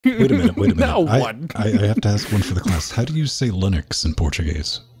Wait a minute, wait a minute. Now one. I have to ask one for the class. How do you say Linux in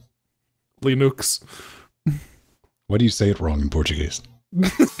Portuguese? Linux. Why do you say it wrong in Portuguese? And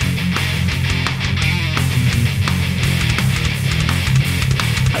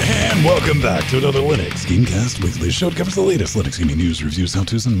welcome back to another LinuxGameCast weekly show that covers the latest Linux gaming news, reviews,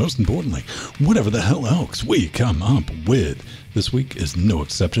 how-tos, and most importantly, whatever the hell else we come up with. This week is no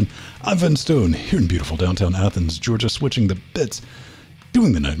exception. I'm Van Stone, here in beautiful downtown Athens, Georgia, switching the bits,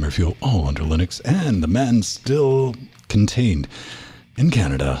 doing the Nightmare Fuel all under Linux, and the man still contained in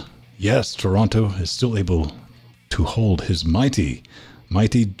Canada. Yes, Toronto is still able to hold his mighty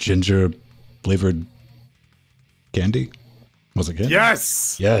ginger-flavored candy. Was it candy?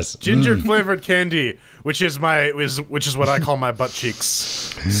 Yes. Yes. Ginger flavored candy, which is what I call my butt cheeks.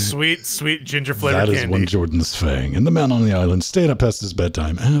 Sweet ginger flavored candy. That is one Jordan's Fang. And the man on the island staying up past his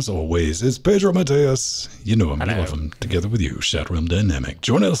bedtime, as always, is Pedro Mateus. You know him, you love him. Together with you, Shatterim Dynamic.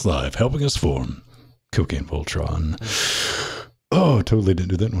 Join us live, helping us form Cocaine Voltron. Oh, totally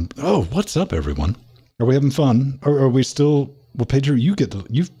didn't do that one. Oh, what's up, everyone? Are we having fun? Or are we still... Well, Pedro, you get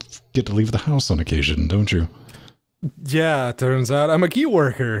to leave the house on occasion, don't you? Yeah, it turns out I'm a key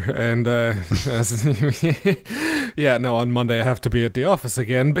worker, and yeah, no, on Monday I have to be at the office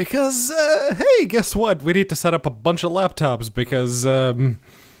again because, hey, guess what? We need to set up a bunch of laptops because,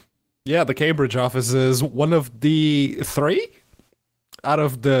 yeah, the Cambridge office is one of the 3 out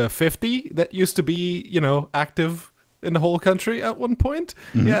of the 50 that used to be, you know, active in the whole country at one point.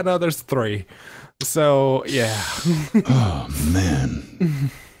 Mm-hmm. Yeah, now there's 3. So, yeah. Oh, man.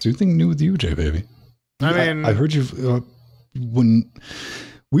 Is anything new with you, Jay, baby? I mean, I heard you when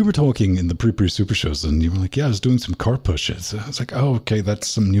we were talking in the pre super shows, and you were like, "Yeah, I was doing some car pushes." I was like, "Oh, okay, that's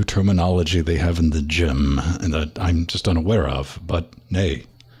some new terminology they have in the gym, and that I'm just unaware of." But nay,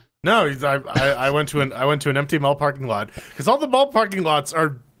 no, I went to an empty mall parking lot because all the mall parking lots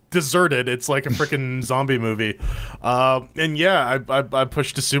are deserted. It's like a freaking zombie movie, and yeah, I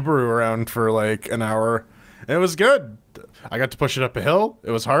pushed a Subaru around for like an hour, and it was good. I got to push it up a hill.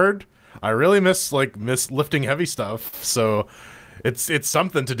 It was hard. I really miss lifting heavy stuff, so it's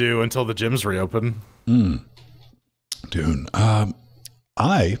something to do until the gyms reopen. Dude,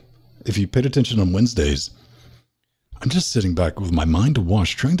 if you paid attention on Wednesdays, I'm just sitting back with my mind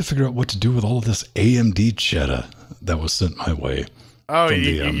awash, trying to figure out what to do with all of this AMD cheddar that was sent my way. Oh,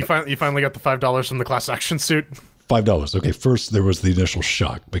 you finally got the $5 from the class action suit. $5. Okay, first there was the initial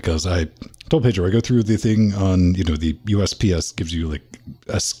shock because I told Pedro I go through the thing on, you know, the USPS gives you like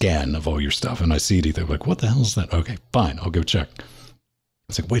a scan of all your stuff, and I see it. They're like, "What the hell is that?" Okay, fine, I'll go check.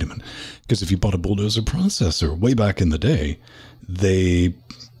 It's like, wait a minute, because if you bought a Bulldozer processor way back in the day, they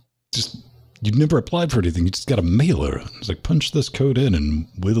just you never applied for anything. You just got a mailer. It's like, punch this code in, and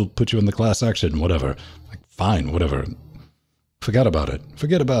we'll put you in the class action, whatever. Like, fine, whatever. Forget about it.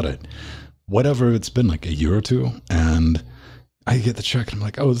 Forget about it. Whatever, it's been like a year or 2, and I get the check, and I'm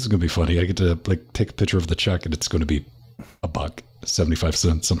like, oh, this is gonna be funny. I get to like take a picture of the check, and it's going to be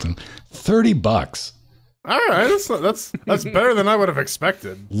 $1.75, something. $30. All right, that's better than I would have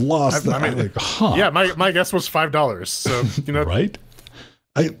expected. Lost. I mean, like, huh? Yeah, my guess was $5. So you know, right?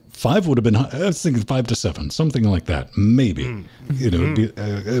 5 would have been. I was thinking 5 to 7, something like that, maybe. You know,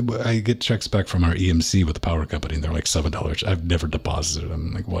 I get checks back from our EMC with the power company, and they're like $7. I've never deposited them.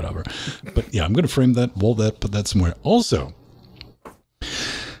 I'm like, whatever. But yeah, I'm going to frame that, wall that, put that somewhere. Also,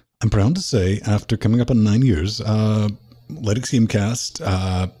 I'm proud to say, after coming up on 9 years,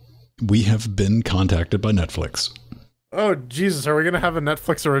 LinuxGameCast, we have been contacted by Netflix. Oh, Jesus, are we going to have a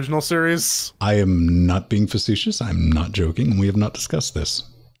Netflix original series? I am not being facetious. I'm not joking. We have not discussed this.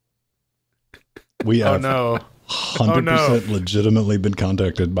 We have 100% legitimately been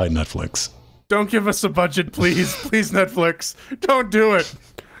contacted by Netflix. Don't give us a budget, please. Please, Netflix. Don't do it.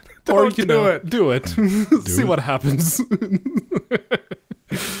 Don't do it. Do it. See what happens.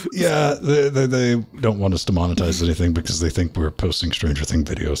 Yeah, they don't want us to monetize anything because they think we're posting Stranger Things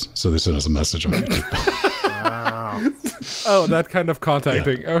videos. So they sent us a message on YouTube. Wow. Oh, that kind of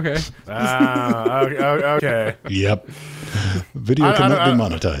contacting. Yeah. Okay. Okay. Yep. Video cannot be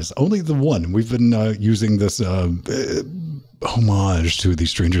monetized. Only the one. We've been using this homage to the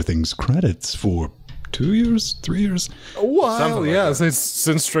Stranger Things credits for 2 years, 3 years. A while, yeah,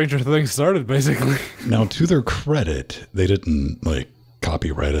 since Stranger Things started, basically. Now, to their credit, they didn't like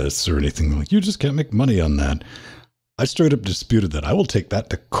copyright us or anything. Like, you just can't make money on that. I straight up disputed that. I will take that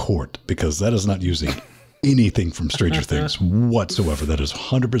to court because that is not using anything from Stranger Things whatsoever. That is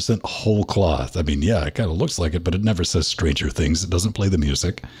 100% whole cloth. I mean, yeah, it kind of looks like it, but it never says Stranger Things. It doesn't play the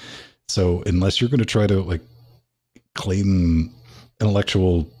music. So unless you're going to try to like claim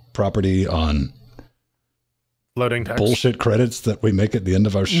intellectual property on Loading text. bullshit credits that we make at the end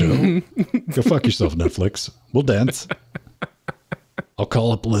of our show. Go fuck yourself, Netflix. We'll dance. I'll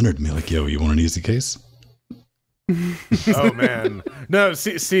call up Leonard and be like, yo, you want an easy case? Oh man, no.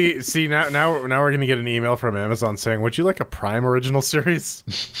 See. Now we're gonna get an email from Amazon saying, "Would you like a Prime original series?"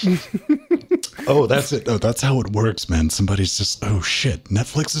 Oh, that's it. Oh, that's how it works, man. Somebody's just, oh shit,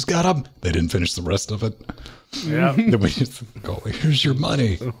 Netflix has got them. They didn't finish the rest of it. Yeah. Then we just go, here's your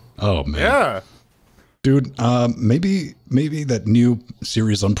money. Oh man. Yeah. Dude, maybe that new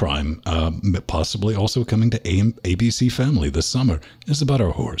series on Prime, possibly also coming to ABC Family this summer, is about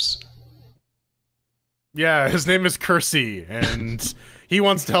our horse. Yeah, his name is Kersey, and he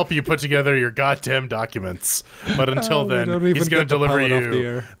wants to help you put together your goddamn documents. But until then, he's going to deliver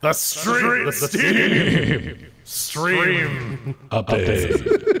you the stream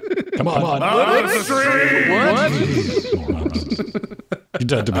Update. Come on. What? You're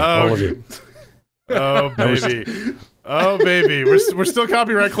dead to me, all of you. Oh baby, oh baby, we're still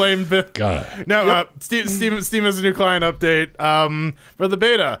copyright claimed. God. No, Steam has a new client update for the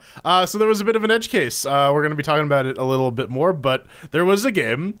beta. So there was a bit of an edge case. We're going to be talking about it a little bit more, but there was a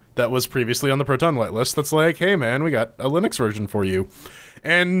game that was previously on the Proton whitelist that's like, hey man, we got a Linux version for you.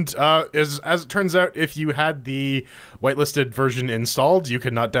 And as it turns out, if you had the whitelisted version installed, you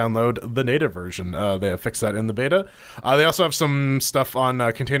could not download the native version. They have fixed that in the beta. They also have some stuff on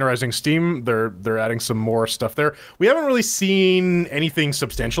containerizing Steam. They're adding some more stuff there. We haven't really seen anything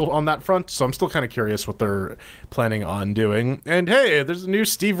substantial on that front, so I'm still kind of curious what they're planning on doing. And hey, there's a new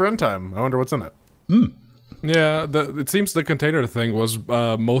Steve runtime. I wonder what's in it. Yeah, it seems the container thing was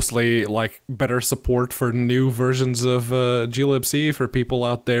mostly like better support for new versions of glibc for people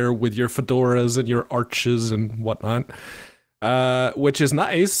out there with your Fedoras and your Arches and whatnot, which is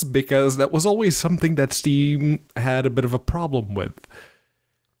nice because that was always something that Steam had a bit of a problem with.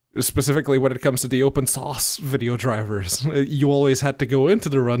 Specifically when it comes to the open source video drivers. You always had to go into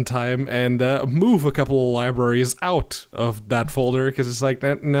the runtime and move a couple of libraries out of that folder because it's like,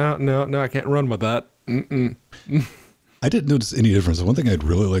 no, I can't run with that. I didn't notice any difference. The one thing I'd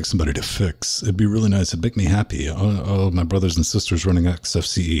really like somebody to fix, it'd be really nice, it'd make me happy. Oh, my brothers and sisters running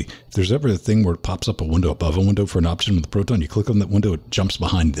XFCE. If there's ever a thing where it pops up a window above a window for an option with Proton, you click on that window, it jumps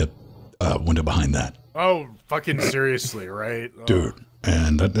behind the window behind that. Oh, fucking seriously, right? Dude,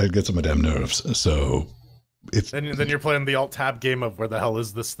 and that gets on my damn nerves. So if then you're playing the Alt-Tab game of where the hell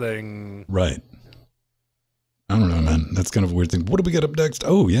is this thing? Right. I don't know, man. That's kind of a weird thing. What do we get up next?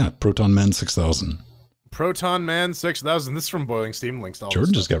 Oh, yeah, Proton Man 6000. Proton Man 6000. This is from Boiling Steam. Links to all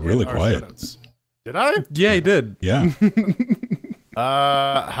Jordan this just got really quiet. Did I? Yeah, he did. Yeah.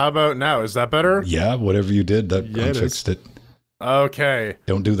 How about now? Is that better? Yeah, whatever you did, that fixed it. Okay.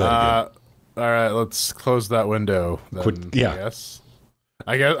 Don't do that again. All right, let's close that window. Then, yeah.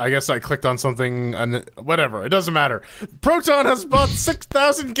 I guess I clicked on something and whatever. It doesn't matter. Proton has bought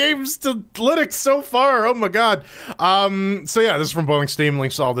 6,000 games to Linux so far. Oh my god. So yeah, this is from Boiling Steam.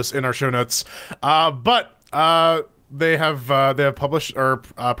 Links to all this in our show notes. They have published, or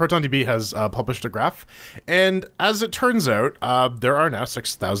ProtonDB has published a graph, and as it turns out, there are now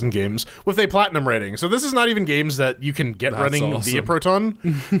 6,000 games with a platinum rating. So this is not even games that you can get running via Proton.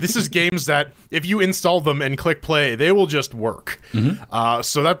 This is games that if you install them and click play, they will just work.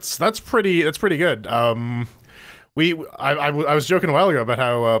 So that's pretty good. I was joking a while ago about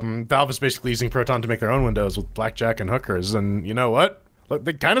how Valve is basically using Proton to make their own Windows with Blackjack and hookers, and you know what? Look,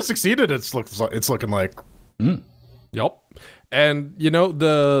 they kind of succeeded. It's looking like. Yep. And, you know,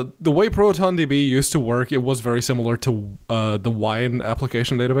 the way ProtonDB used to work, it was very similar to the Wine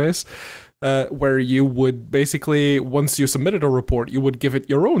application database, where you would basically, once you submitted a report, you would give it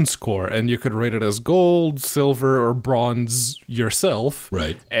your own score, and you could rate it as gold, silver, or bronze yourself.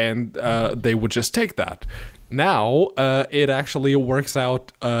 Right. And they would just take that. Now, it actually works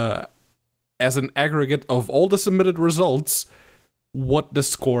out as an aggregate of all the submitted results, what the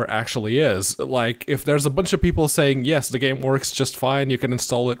score actually is. Like, if there's a bunch of people saying, yes, the game works just fine, you can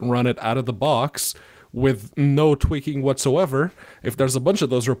install it and run it out of the box with no tweaking whatsoever, if there's a bunch of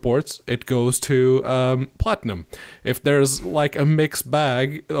those reports, it goes to platinum. If there's like a mixed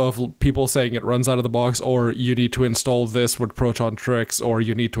bag of people saying it runs out of the box, or you need to install this with Proton tricks, or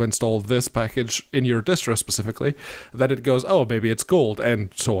you need to install this package in your distro specifically, then it goes, oh, maybe it's gold,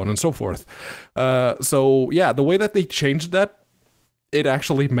 and so on and so forth. So yeah, the way that they changed that, it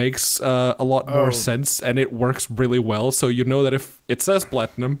actually makes a lot more sense, and it works really well. So you know that if it says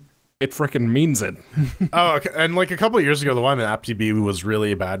platinum, it frickin' means it. Oh, okay. And like a couple of years ago, the one in AppDB was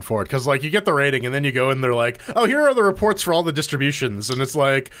really bad for it because like you get the rating and then you go and they're like, oh, here are the reports for all the distributions, and it's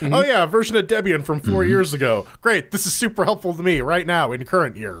like, oh yeah, version of Debian from 4 years ago. Great, this is super helpful to me right now in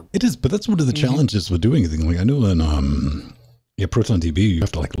current year. It is, but that's one of the challenges with doing anything. Like I know in ProtonDB, you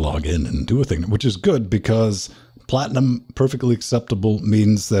have to like log in and do a thing, which is good because Platinum perfectly acceptable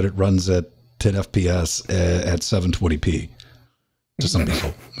means that it runs at 10 FPS at 720p. To some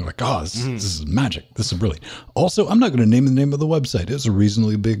people, they're like, "Oh, this is magic. This is brilliant." Also, I'm not going to name the name of the website. It's a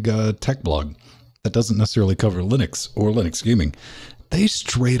reasonably big tech blog that doesn't necessarily cover Linux or Linux gaming. They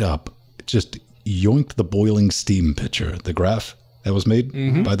straight up just yoinked the boiling steam picture, the graph that was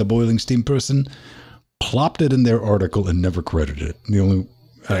made by the boiling steam person, plopped it in their article, and never credited it. The only,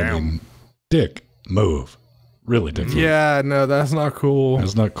 I mean, dick move. Really different. Yeah, no, that's not cool.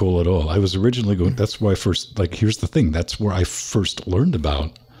 That's not cool at all. I was originally going, that's why I first, like, here's the thing. That's where I first learned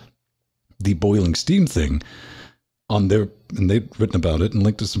about the boiling steam thing on their, and they'd written about it and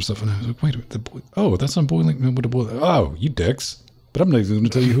linked to some stuff. And I was like, wait, oh, that's not boiling. Oh, you dicks. But I'm not even going to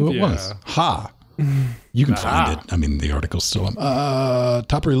tell you who it was. Ha. You can find it. I mean, the article's still on.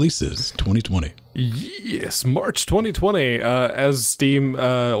 Top releases 2020. Yes, March 2020, as Steam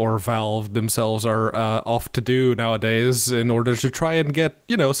or Valve themselves are off to do nowadays in order to try and get,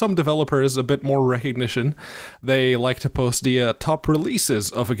 you know, some developers a bit more recognition. They like to post the top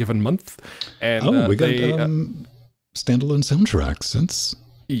releases of a given month. And we got standalone soundtracks since.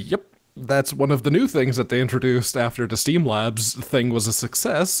 Yep. That's one of the new things that they introduced after the Steam Labs thing was a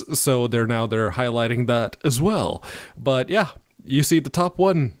success, so they're highlighting that as well. But yeah, you see the top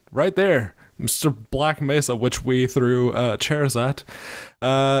one right there, Mr. Black Mesa, which we threw chairs at,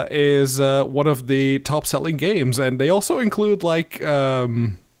 is one of the top-selling games, and they also include like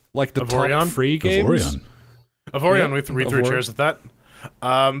the top free games. Avorion, we threw chairs at that.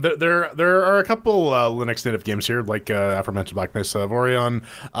 There are a couple Linux native games here, like aforementioned Black Mesa, Avorion,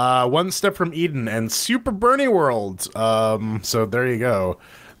 One Step from Eden, and Super Bernie World. So there you go.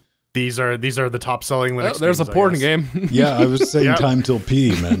 These are the top selling Linux. There's games, a porn game. Yeah, I was saying time till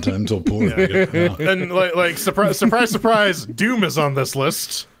P, man. Time till porn. Yeah. And like surprise, Doom is on this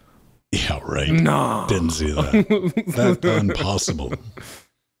list. Yeah, right. No, didn't see that. That's impossible.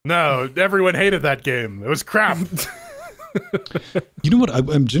 No, everyone hated that game. It was crap. You know what?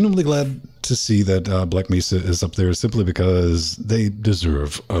 I'm genuinely glad to see that Black Mesa is up there simply because they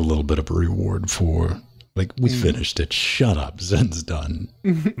deserve a little bit of a reward for, like, we finished it. Shut up. Zen's done.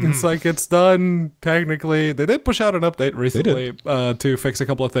 It's like it's done, technically. They did push out an update recently to fix a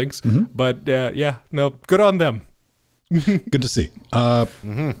couple of things. But yeah, no, good on them. Good to see.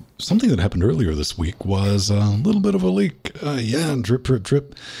 Something that happened earlier this week was a little bit of a leak.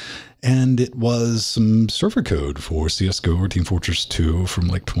 Drip. And it was some server code for CSGO or Team Fortress 2 from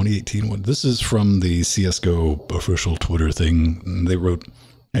like 2018. This is from the CSGO official Twitter thing. They wrote,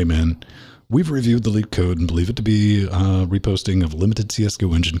 "Hey man, we've reviewed the leaked code and believe it to be reposting of limited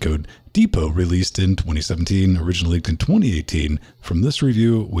CSGO engine code Depot released in 2017, originally leaked in 2018. From this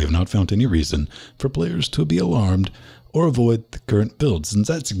review, we have not found any reason for players to be alarmed or avoid the current builds." And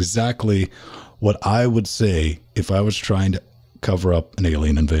that's exactly what I would say if I was trying to cover up an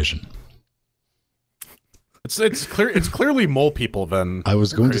alien invasion. It's clearly mole people. Then I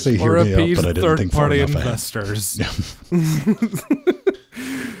was going to say hear me out, but I didn't think far enough ahead. Investors.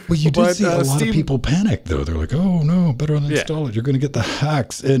 Well, you do see a lot of people panic though. They're like, "Oh no, better uninstall it. You're going to get the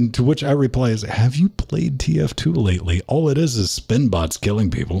hacks." And to which I reply is, "Have you played TF2 lately? All it is spin bots killing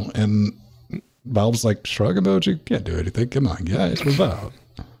people." And Valve's like, "Shrug emoji, can't do anything. Come on, guys, move out."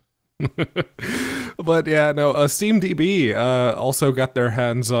 But yeah, no, SteamDB also got their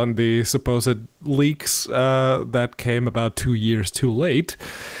hands on the supposed leaks that came about 2 years too late.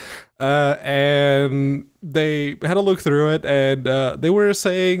 And they had a look through it, and they were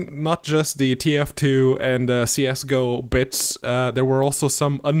saying not just the TF2 and CSGO bits, there were also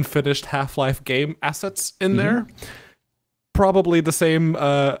some unfinished Half-Life game assets in there. Probably the same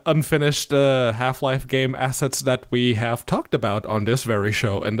unfinished Half-Life game assets that we have talked about on this very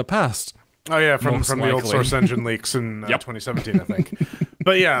show in the past. Oh yeah, from the old Source Engine leaks in 2017, I think.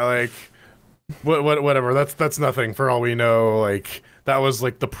 But yeah, like whatever. That's nothing for all we know. Like that was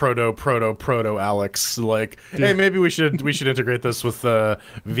like the proto Alyx. Like, hey, maybe we should integrate this with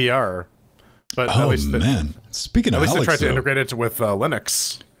VR. But at least man, speaking of Alyx, they tried to integrate it with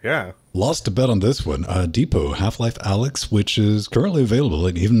Linux. Yeah. Lost a bet on this one. Depot, Half-Life Alyx, which is currently available,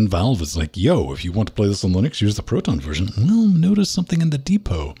 and even Valve is like, yo, if you want to play this on Linux, use the Proton version. Well, notice something in the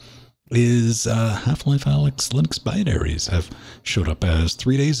Depot is Half-Life Alyx Linux binaries have showed up as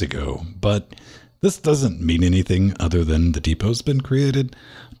 3 days ago. But this doesn't mean anything other than the Depot's been created.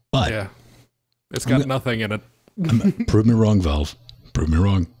 But Yeah. It's got nothing in it. prove me wrong, Valve. Prove me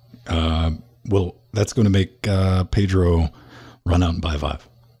wrong. Well, that's going to make Pedro run out and buy a Vive.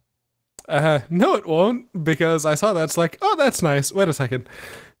 No, it won't, because I saw that's like, oh, that's nice. Wait a second.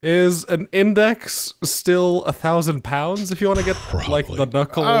 Is an index still £1,000 if you want to get like the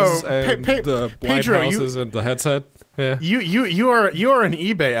knuckles and the lighthouses and the headset? Yeah. You are an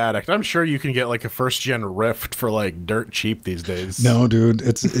eBay addict. I'm sure you can get like a first gen Rift for like dirt cheap these days. No, dude,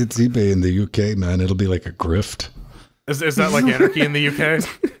 it's eBay in the UK, man. It'll be like a grift. Is that like anarchy in the UK?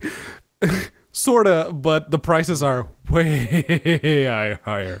 Sorta, but the prices are way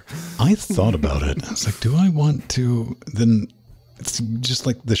higher. I thought about it. I was like, do I want to then? It's just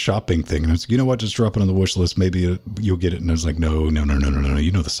like the shopping thing. And I was like, you know what? Just drop it on the wish list. Maybe you'll get it. And I was like, no. You know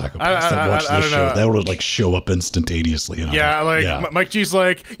the psychopaths that watch this show. That will like show up instantaneously. You know? Yeah, Mike G's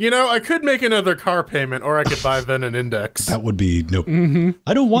like, I could make another car payment, or I could buy then an index. That would be no.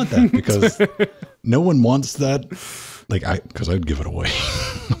 I don't want that because no one wants that. Like because I'd give it away.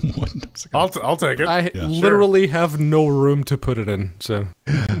 I'll take it. I literally have no room to put it in. So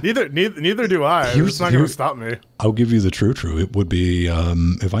neither do I. It's not going to stop me. I'll give you the true. It would be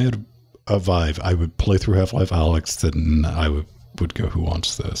if I had a Vive, I would play through Half-Life Alyx, then I would go, who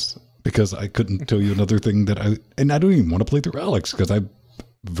wants this? Because I couldn't tell you another thing that I don't even want to play through Alyx because I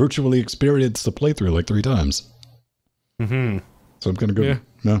virtually experienced the playthrough like 3 times. So I'm going to go. Yeah.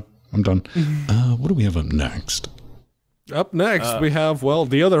 No, I'm done. What do we have up next? Up next, we have,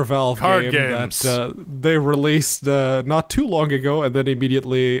 the other Valve game that they released not too long ago and then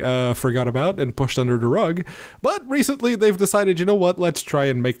immediately forgot about and pushed under the rug. But recently, they've decided, you know what, let's try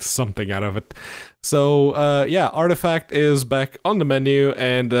and make something out of it. So, Artifact is back on the menu,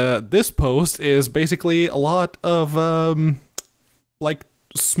 and this post is basically a lot of,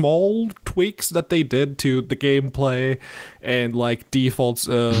 small tweaks that they did to the gameplay and, defaults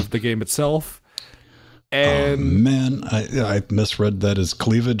of the game itself. And man, I misread that as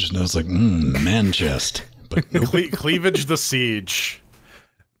cleavage, and I was like, man chest. But nope. Cleavage the Siege.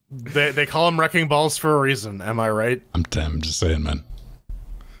 They call them wrecking balls for a reason. Am I right? I'm just saying, man.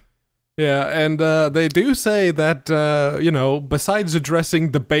 Yeah, and they do say that, besides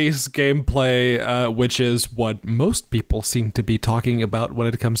addressing the base gameplay, which is what most people seem to be talking about when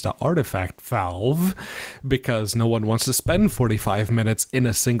it comes to Artifact Valve, because no one wants to spend 45 minutes in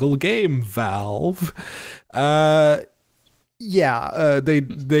a single game, Valve. They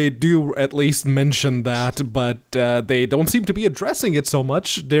do at least mention that, but they don't seem to be addressing it so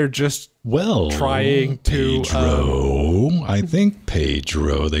much. They're just trying to. Pedro, I think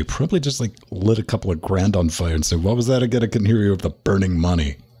Pedro. They probably just lit a couple of grand on fire and said, "What was that again? I couldn't hear you with the burning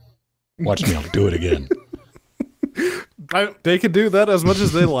money." Watch me, I'll do it again. They can do that as much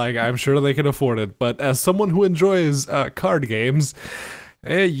as they like. I'm sure they can afford it. But as someone who enjoys card games,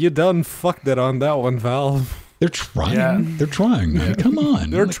 you done fucked it on that one, Valve. They're trying. Yeah. They're trying, man. Come on.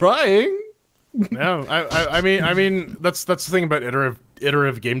 They're trying. No, I mean that's the thing about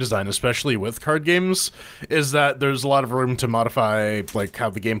iterative game design, especially with card games, is that there's a lot of room to modify how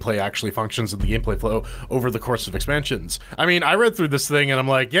the gameplay actually functions and the gameplay flow over the course of expansions. I mean, I read through this thing and I'm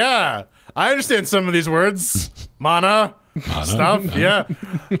like, yeah, I understand some of these words. Mana stuff, yeah.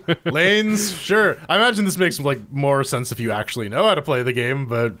 Lanes, sure. I imagine this makes more sense if you actually know how to play the game,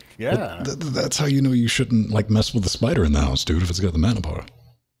 but yeah. Well, that's how you know you shouldn't mess with the spider in the house, dude, if it's got the mana bar.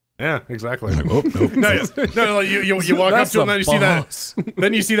 Yeah, exactly. Oh, nope. No, you walk up to him,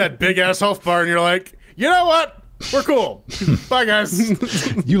 then you see that big ass health bar, and you're like, you know what? We're cool. Bye, guys.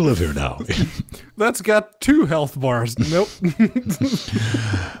 You live here now. That's got 2 health bars. Nope.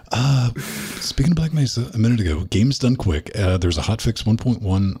 Speaking of Black Mesa, a minute ago, game's done quick. There's a hotfix 1.1,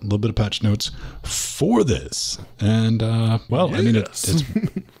 a little bit of patch notes for this, and I mean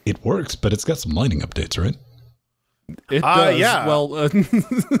it works, but it's got some lighting updates, right? It does. Yeah. Well,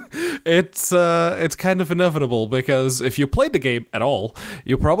 it's kind of inevitable because if you played the game at all,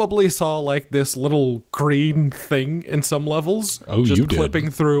 you probably saw this little green thing in some levels. Oh, just you did. Flipping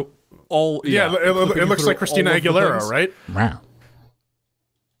through all. Yeah, it looks like Christina Aguilera, right? Wow.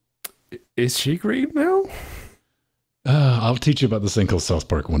 Is she green now? I'll teach you about this thing called South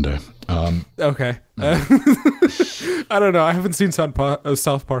Park one day. Okay. I don't know. I haven't seen South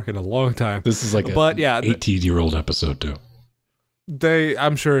Park in a long time. This is 18-year-old episode too.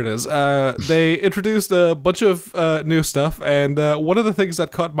 I'm sure it is. They introduced a bunch of new stuff, and one of the things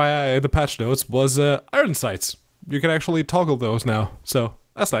that caught my eye in the patch notes was iron sights. You can actually toggle those now, so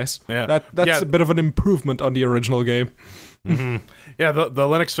that's nice. Yeah, that's a bit of an improvement on the original game. Mm-hmm. Yeah, the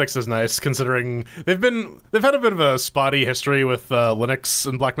Linux fix is nice considering they've had a bit of a spotty history with Linux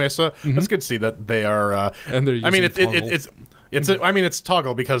and Black Mesa. Mm-hmm. That's good to see that they are. And they're using I mean, it's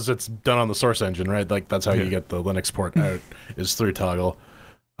toggle because it's done on the source engine, right? Like that's how you get the Linux port out is through toggle.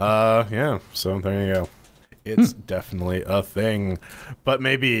 Yeah. So there you go. It's definitely a thing, but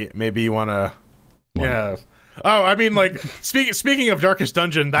maybe you wanna, yeah. Oh, I mean, like speaking of Darkest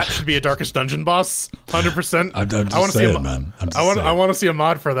Dungeon, that should be a Darkest Dungeon boss, 100%. I'm just saying, man. I want to see a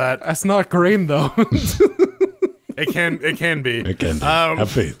mod for that. That's not green though. It can be. It can be.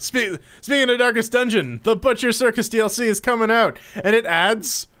 Have faith. Speaking of Darkest Dungeon, the Butcher Circus DLC is coming out, and it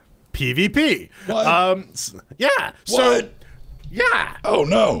adds PvP. What? Yeah. What? Yeah. Oh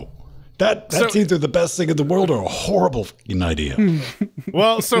no. That's either the best thing in the world or a horrible fucking idea.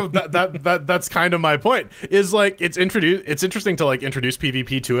 Well, so that's kind of my point. Is like it's interesting to like introduce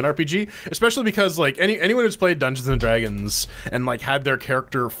PvP to an RPG, especially because like anyone who's played Dungeons and Dragons and like had their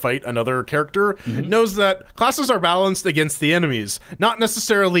character fight another character knows that classes are balanced against the enemies, not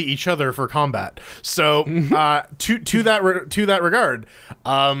necessarily each other for combat. So to that regard,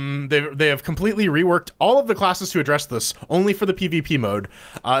 they have completely reworked all of the classes to address this, only for the PvP mode,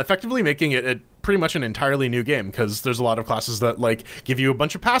 effectively making it pretty much an entirely new game, because there's a lot of classes that like give you a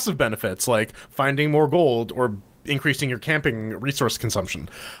bunch of passive benefits, like finding more gold or increasing your camping resource consumption.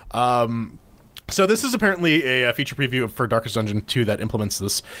 So this is apparently a feature preview for Darkest Dungeon 2 that implements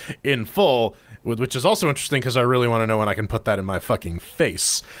this in full, which is also interesting because I really want to know when I can put that in my fucking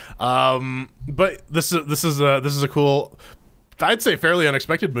face. But this is a cool, I'd say fairly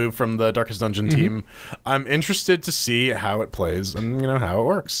unexpected move from the Darkest Dungeon team. I'm interested to see how it plays and how it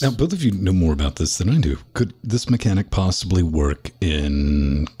works. Now, both of you know more about this than I do. Could this mechanic possibly work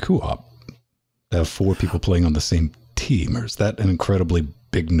in co-op? Have 4 people playing on the same team, or is that an incredibly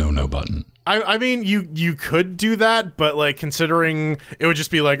big no-no button? I mean, you could do that, but like considering it would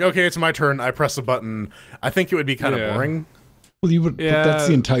just be like, okay, it's my turn, I press a button. I think it would be kind of boring. Well, you would. But that's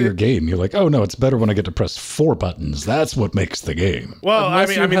the entire game. You're like, oh no, it's better when I get to press 4 buttons. That's what makes the game. Well, I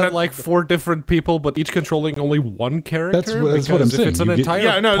mean, had like 4 different people, but each controlling only one character. That's what I'm saying. If it's an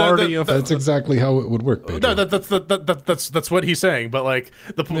entire party of, that's exactly how it would work. No, that's what he's saying. But like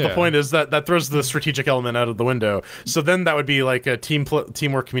the point is that throws the strategic element out of the window. So then that would be like a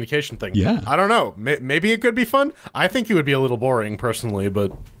teamwork communication thing. Yeah. I don't know. Maybe it could be fun. I think it would be a little boring personally,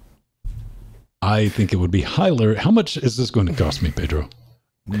 but. I think it would be highly. How much is this going to cost me, Pedro?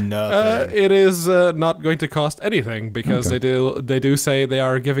 Nothing. It is not going to cost anything because they do say they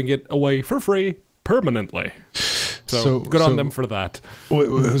are giving it away for free permanently. So good on them for that.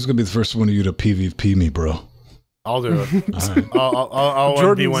 Who's going to be the first one of you to PvP me, bro? I'll do it. I'll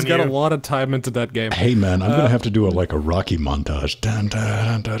Jordan's got a lot of time into that game. Hey man, I'm gonna have to do a Rocky montage. Dun,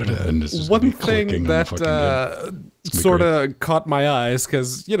 dun, dun, dun, dun, and this is one thing that sort of caught my eyes,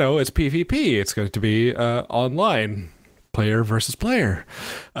 because it's PvP. It's going to be online, player versus player.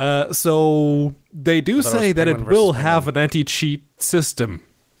 So they do say that it will have an anti-cheat system.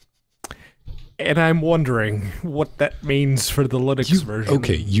 And I'm wondering what that means for the Linux version.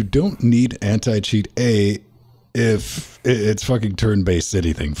 Okay, you don't need anti-cheat if it's fucking turn-based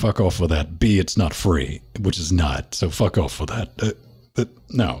anything. Fuck off with that. B, it's not free, which is not. So fuck off with that.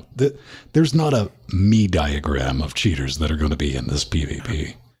 No, there's not a me diagram of cheaters that are going to be in this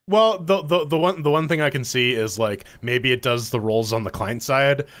PvP. Well, the one thing I can see is like maybe it does the rolls on the client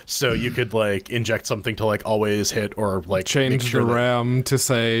side, so you could like inject something to like always hit or like change the RAM to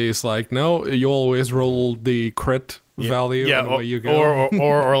say it's like no, you always roll the crit value. Yeah, away you go.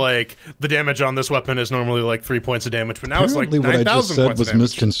 or like the damage on this weapon is normally like 3 points of damage, but now apparently it's like 9,000 what I just said was damage.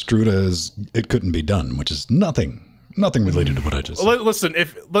 misconstrued as it couldn't be done, which is nothing related to what I just said. Listen,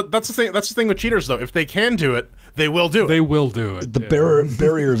 that's the thing with cheaters though. If they can do it, they will do it. They will do it. The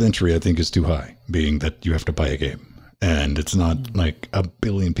barrier of entry, I think, is too high, being that you have to buy a game. And it's not like a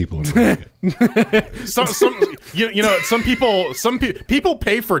billion people are playing it. some people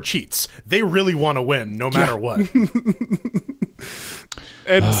pay for cheats. They really want to win, no matter what.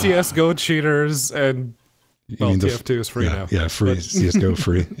 And CS:GO cheaters and TF2 is free now. Yeah, free CS:GO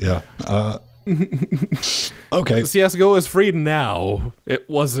free. Yeah. Okay. CS:GO is free now. It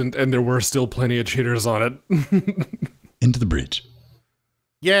wasn't, and there were still plenty of cheaters on it. Into the breach.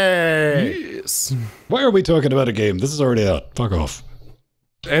 Yay! Yes. Why are we talking about a game? This is already out. Fuck off.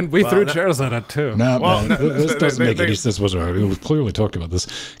 And we threw chairs at it too. This doesn't make any sense whatsoever. We clearly talked about this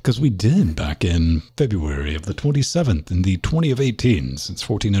because we did back in February of the 27th in the 20 of 18 since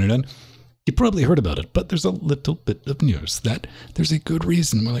 1499. You probably heard about it, but there's a little bit of news that there's a good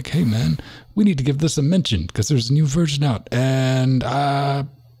reason. We're like, hey man, we need to give this a mention because there's a new version out, and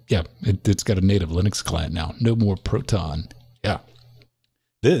yeah, it's got a native Linux client now. No more Proton. Yeah.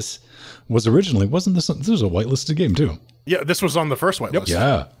 This was originally, this was a whitelisted game too. Yeah, this was on the first whitelist.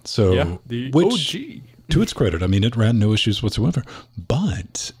 Yeah. So the OG. to its credit, I mean, it ran no issues whatsoever.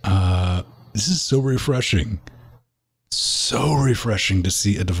 But this is so refreshing. So refreshing to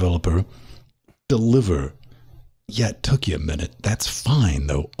see a developer deliver. Yeah, it took you a minute. That's fine,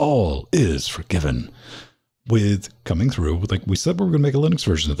 though. All is forgiven. With coming through, like we said, we're going to make a Linux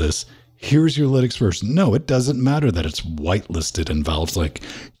version of this. Here's your Linux version. No, it doesn't matter that it's whitelisted and Valve's like,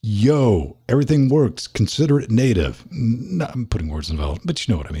 yo, everything works. Consider it native. No, I'm putting words in Valve, but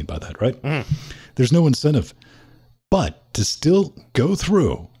you know what I mean by that, right? There's no incentive. But to still go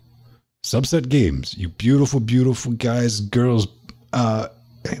through Subset Games, you beautiful, beautiful guys, girls,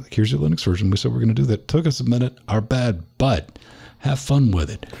 hey, here's your Linux version. We said we're going to do that. Took us a minute. Our bad, but have fun with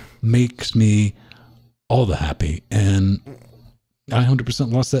it. Makes me all the happy. And I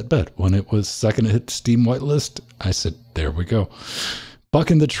 100% lost that bet. When it was second to hit Steam whitelist, I said, there we go.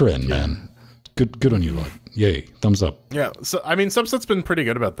 Bucking the trend, man. Good on you, Lord. Yay. Thumbs up. Yeah. So, I mean, Subset's been pretty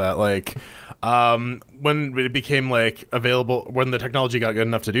good about that. Like, when it became, like, available, when the technology got good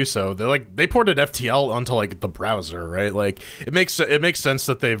enough to do so, they ported FTL onto, like, the browser, right? Like, it makes sense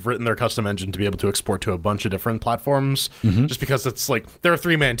that they've written their custom engine to be able to export to a bunch of different platforms, just because it's, like, they're a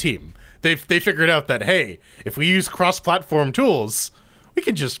three-man team. They figured out that, hey, if we use cross-platform tools, we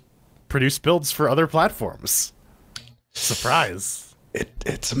can just produce builds for other platforms. Surprise.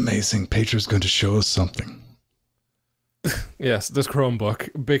 It's amazing. Pedro's going to show us something. Yes, this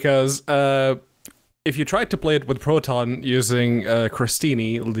Chromebook, because if you tried to play it with Proton using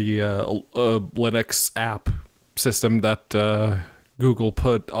Crostini, the Linux app system that Google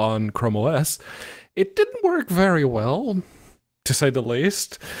put on Chrome OS, it didn't work very well, to say the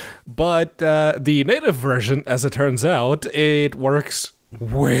least. But the native version, as it turns out, it works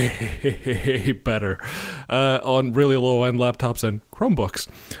way better on really low-end laptops and Chromebooks.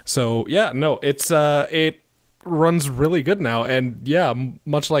 So yeah, no, it runs really good now, and yeah,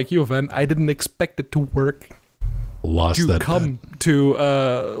 much like you, Ven, I didn't expect it to work to come to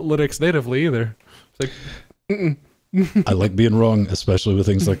Linux natively either. It's like, I like being wrong, especially with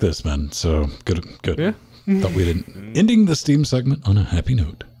things like this, man. So good. Yeah. Thought we didn't. Ending the Steam segment on a happy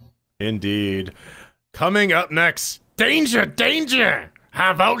note. Indeed. Coming up next, danger, danger,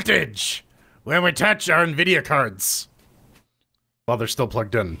 high voltage, where we touch our NVIDIA cards while they're still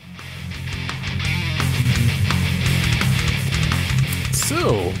plugged in.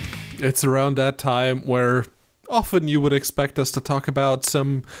 So, it's around that time where often you would expect us to talk about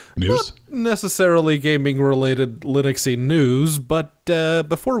some news, not necessarily gaming-related Linuxy news, but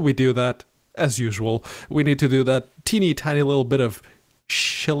before we do that, as usual, we need to do that teeny tiny little bit of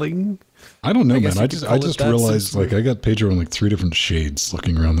shilling. I don't know, man. I just realized, like, I got Pedro in like 3 different shades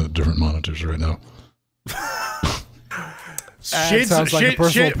looking around the different monitors right now. Sounds like a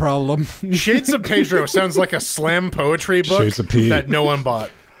personal problem. Shades of Pedro sounds like a slam poetry book that no one bought.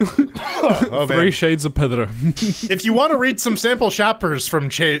 Oh, 3 Shades of Pedro. If you want to read some sample shoppers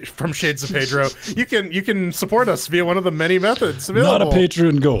from Shades of Pedro, you can support us via one of the many methods available. Not a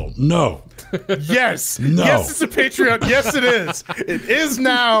Patreon goal. No. Yes. No. Yes, it's a Patreon. Yes, it is. It is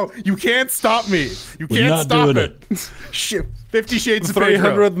now. You can't stop me. You can't stop it. 50 Shades of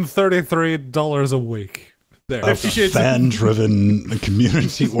Pedro. $333 a week. There. A fan-driven,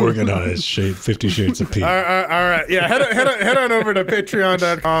 community-organized 50 Shades of Pete. All right. Yeah, head on over to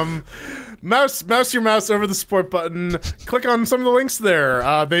patreon.com. Mouse your mouse over the support button. Click on some of the links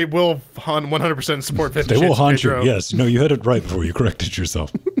there. They will 100% support 50 Shades They will haunt of Pedro. you. Yes. No, you had it right before you corrected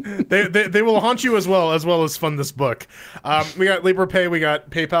yourself. They will haunt you as well as fund this book. We got LibrePay, we got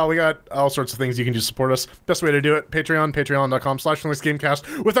PayPal, we got all sorts of things you can just support us. Best way to do it,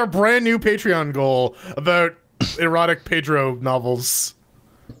 patreon.com/LinuxGameCast with our brand new Patreon goal about erotic Pedro novels.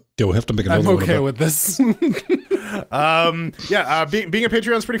 Yeah, we'll have to make another I'm okay with this. Being a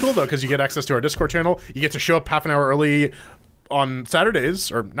Patreon is pretty cool though, because you get access to our Discord channel. You get to show up half an hour early on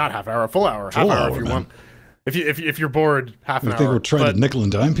Saturdays, or not half hour, a full hour, half hour if you want. If you're bored, half an hour. I think we're trying to nickel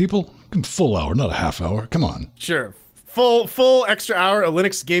and dime people. Full hour, not a half hour. Come on. Sure. Full extra hour of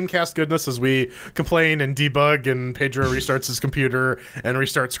Linux Gamecast goodness as we complain and debug, and Pedro restarts his computer and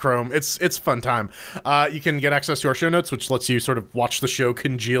restarts Chrome. It's fun time. You can get access to our show notes, which lets you sort of watch the show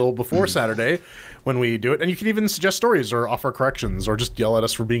congeal before Saturday when we do it, and you can even suggest stories or offer corrections or just yell at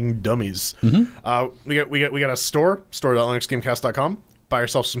us for being dummies. We got a store.linuxgamecast.com. Buy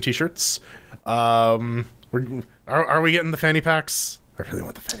yourself some t-shirts. Are we getting the fanny packs? I really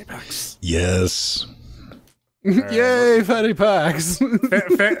want the fanny packs. Yes. Yay, fanny packs.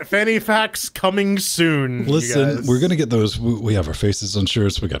 Fanny packs coming soon. Listen, we're going to get those. We have our faces on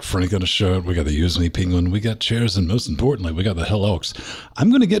shirts. We got Frank on a shirt. We got the Use Me Penguin. We got chairs. And most importantly, we got the Hell Elks. I'm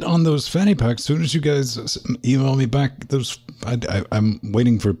going to get on those fanny packs as soon as you guys email me back those. I'm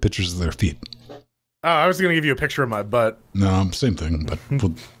waiting for pictures of their feet. Oh, I was gonna give you a picture of my butt. No, same thing, but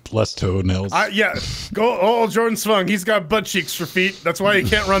with less toenails. Yeah, go. Oh, Jordan Svung, he's got butt cheeks for feet. That's why he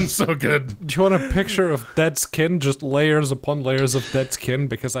can't run so good. Do you want a picture of dead skin? Just layers upon layers of dead skin?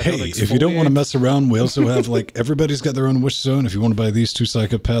 Because I hey, if you don't want to mess around, we also have like everybody's got their own wish zone. If you want to buy these two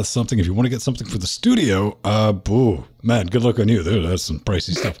psychopaths something, if you want to get something for the studio, boo, man, good luck on you. That's some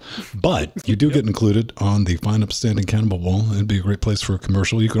pricey stuff. But you do get included on the fine upstanding cannibal wall. It'd be a great place for a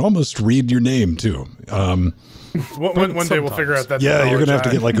commercial. You can almost read your name too. One day we'll figure out that. Yeah, you're gonna have to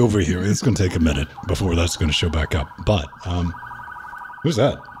get like over here. It's gonna take a minute before that's gonna show back up. But who's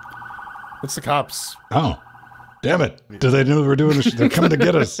that? It's the cops. Oh, damn it! Do they know we're doing this? They're coming to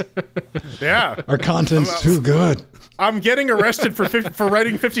get us. Yeah, our content's too good. I'm getting arrested for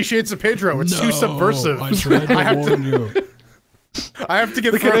writing 50 Shades of Pedro. It's too subversive. I tried to warn you. I have to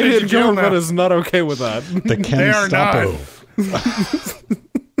get the Canadian government is not okay with that. The Ken-Stapo.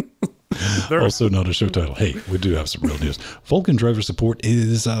 Also not a show title. Hey, we do have some real news. Vulkan driver support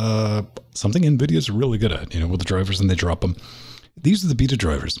is something NVIDIA's really good at. You know, with the drivers and they drop them. These are the beta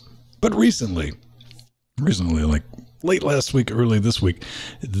drivers. But recently, like late last week, early this week,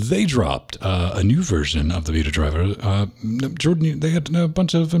 they dropped a new version of the beta driver. Jordan, they had a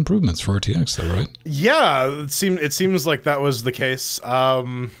bunch of improvements for RTX, though, right? Yeah, it seems like that was the case.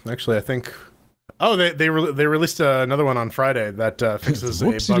 Actually, I think. Oh, they released another one on Friday that fixes a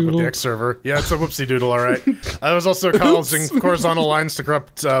bug with the X server. Yeah, it's a whoopsie doodle, all right. I was also causing horizontal lines to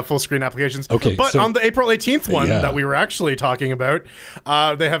corrupt full screen applications. Okay, but on the April 18th one that we were actually talking about,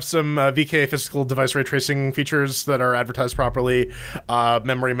 they have some VK physical device ray tracing features that are advertised properly,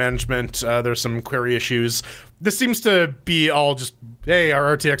 memory management. There's some query issues. This seems to be all just, hey,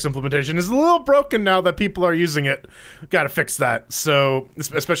 our RTX implementation is a little broken now that people are using it. Got to fix that. So,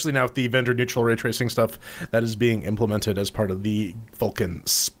 especially now with the vendor-neutral ray tracing stuff that is being implemented as part of the Vulkan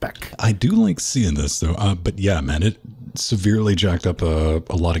spec. I do like seeing this, though. But yeah, man, it severely jacked up a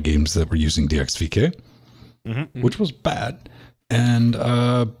lot of games that were using DXVK, which was bad. And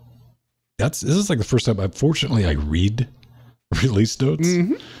this is like the first time, fortunately, I read release notes.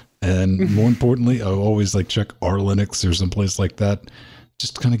 And more importantly, I always like check RLinux or someplace like that,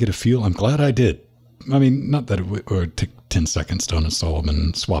 just to kind of get a feel. I'm glad I did. I mean, not that it would take 10 seconds to uninstall them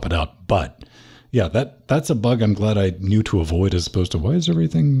and swap it out, but yeah, that's a bug I'm glad I knew to avoid as opposed to why is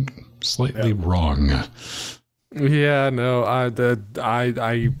everything slightly wrong? Yeah, no, I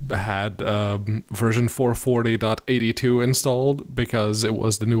had version 440.82 installed because it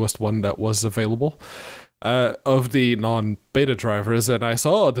was the newest one that was available. Of the non-beta drivers, and I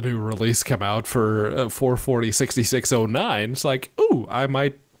saw the new release come out for 440.6609. It's like, ooh, I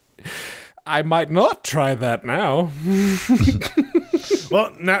might not try that now.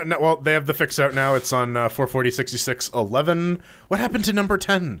 Well, they have the fix out now. It's on 440.6611. What happened to number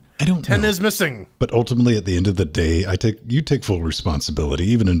 10? I don't know. 10 is missing. But ultimately, at the end of the day, you take full responsibility.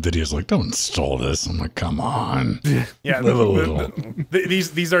 Even NVIDIA's like, don't install this. I'm like, come on. Yeah,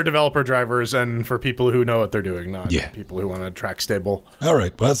 these are developer drivers, and for people who know what they're doing, not people who want to track stable. All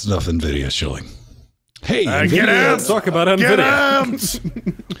right, well, that's enough NVIDIA shilling. Hey, NVIDIA, let's talk about NVIDIA.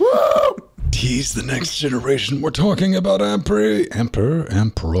 Woo! Tease the next generation. We're talking about Emperor. Get amped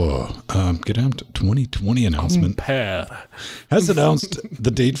 2020 announcement. Has announced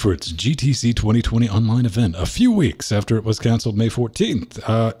the date for its GTC 2020 online event a few weeks after it was canceled May 14th.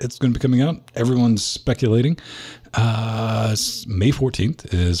 It's going to be coming out. Everyone's speculating. May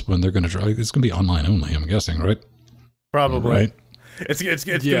 14th is when they're going to try. It's going to be online only, I'm guessing, right? Probably. Right. It's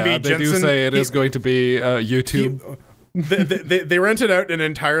going to be Jensen. They do say it is going to be YouTube. They rented out an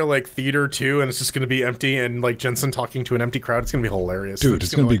entire like theater too, and it's just going to be empty, and like Jensen talking to an empty crowd. It's going to be hilarious, dude.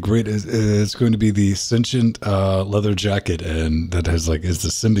 It's going to be great. It's going to be the sentient leather jacket, and that has like is the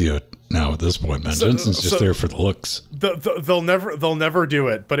symbiote now at this point, man. Jensen's just there for the looks. They'll never do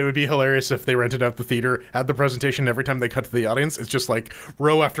it, but it would be hilarious if they rented out the theater, had the presentation. Every time they cut to the audience, it's just like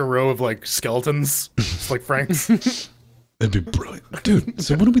row after row of like skeletons, just like Frank's. It'd be brilliant, dude.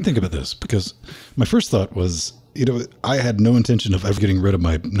 So what do we think about this? Because my first thought was, you know, I had no intention of ever getting rid of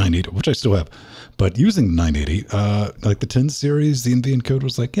my 980, which I still have, but using the 980, like the 10 series, the NVIDIA code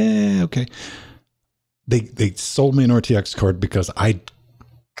was like, okay. They sold me an RTX card because I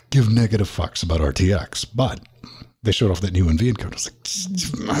give negative fucks about RTX, but they showed off that new NVIDIA code. I was like,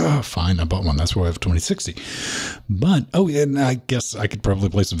 fine, I bought one. That's why I have 2060. But, and I guess I could probably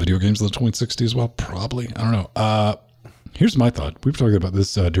play some video games on the 2060 as well. Probably. I don't know. Here's my thought. We were talking about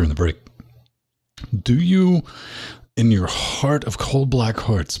this during the break. Do you, in your heart of cold black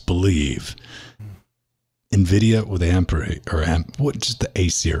hearts, believe NVIDIA with just the A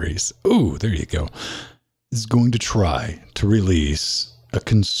series? Ooh, there you go. Is going to try to release a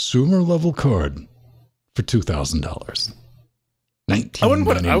consumer level card for $2,000.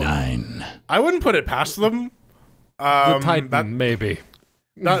 $19.99. I wouldn't put it past them. The Titan, maybe.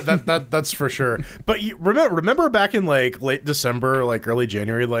 That's for sure. But you remember back in like late December, like early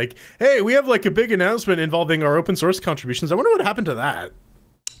January, like, hey, we have like a big announcement involving our open source contributions. I wonder what happened to that.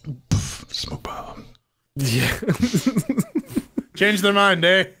 Smoke bomb. Yeah. Changed their mind,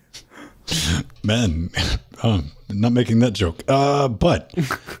 eh? Man, not making that joke. But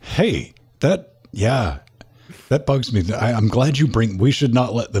hey, that bugs me. I'm glad you we should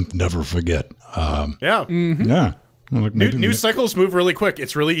not let them never forget. Yeah. Yeah. Like News cycles move really quick.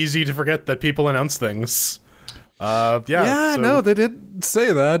 It's really easy to forget that people announce things. No, they did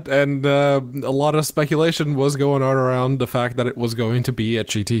say that, and a lot of speculation was going on around the fact that it was going to be at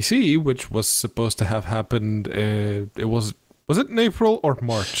GTC, which was supposed to have happened. Was it in April or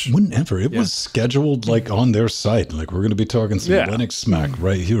March? Whenever. It was scheduled like on their site. Like, we're going to be talking some Linux smack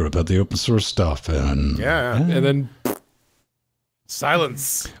right here about the open source stuff. And and then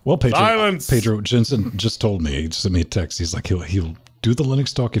silence. Well, Silence. Pedro Jensen just told me, he just sent me a text. He's like, he'll do the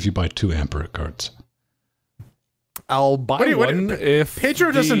Linux talk if you buy 2 Ampere cards. I'll buy one if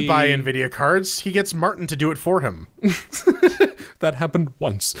Pedro doesn't buy NVIDIA cards. He gets Martin to do it for him. That happened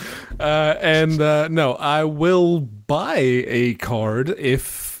once. No, I will buy a card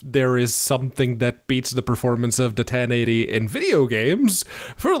if there is something that beats the performance of the 1080 in video games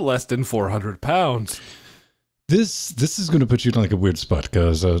for less than £400. This is going to put you in like a weird spot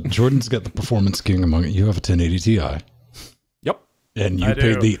because Jordan's got the performance king among it. You have a 1080 Ti. Yep. And you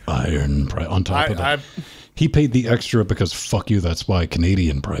paid the iron price on top of that. He paid the extra because fuck you, that's why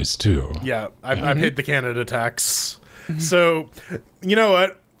Canadian price too. Yeah, I paid the Canada tax. So, you know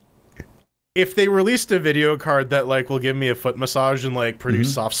what? If they released a video card that like will give me a foot massage and like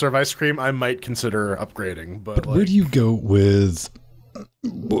produce soft serve ice cream, I might consider upgrading. But like, where do you go with?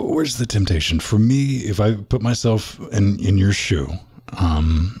 Where's the temptation for me if I put myself in your shoe?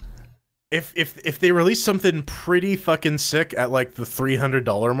 If they release something pretty fucking sick at like the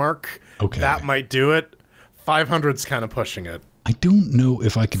 $300 mark, that might do it. 500's kind of pushing it. I don't know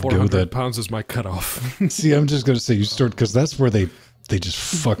if I could go that. £400 is my cutoff. See, I'm just going to say you start because that's where they just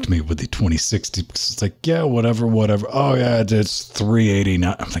fucked me with the 2060. It's like, yeah, whatever. Oh yeah, it's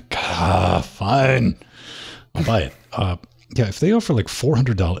 389. I'm like, fine, I'll buy it. Yeah, if they offer like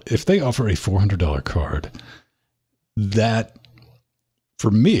 $400, if they offer a $400 card, that for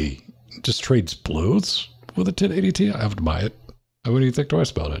me just trades blows with a 1080 Ti. I have to buy it. I wouldn't even think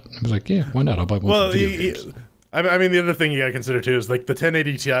twice about it. I was like, yeah, why not? I'll buy one for video games. I mean, the other thing you gotta consider too is like the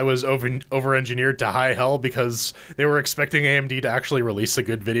 1080 Ti was over-engineered to high hell because they were expecting AMD to actually release a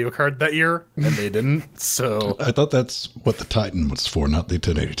good video card that year, and they didn't. So I thought that's what the Titan was for, not the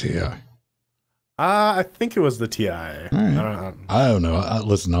 1080 Ti. I think it was the Ti. Right. I don't know.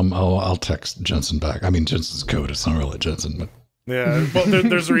 Listen, I'll text Jensen back. I mean, Jensen's code. It's not really Jensen, but. Yeah, well,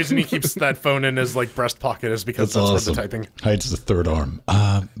 there's a reason he keeps that phone in his like breast pocket is because that's awesome. where the typing hides the third arm.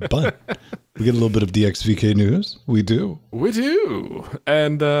 But we get a little bit of DXVK news. We do,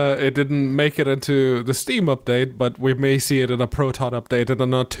 and it didn't make it into the Steam update, but we may see it in a Proton update in the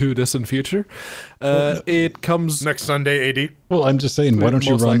not too distant future. It comes next Sunday, AD. Well, I'm just saying, why don't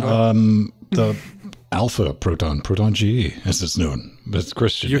you run the Alpha Proton GE as it's known? It's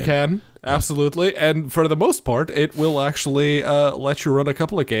Christian. You can. Absolutely, and for the most part, it will actually let you run a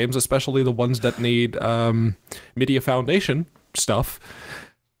couple of games, especially the ones that need Media Foundation stuff.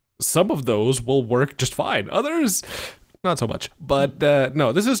 Some of those will work just fine. Others, not so much. But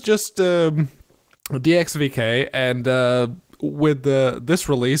no, this is just DXVK, and with this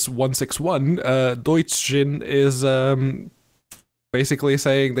release, 161, Deutschin is basically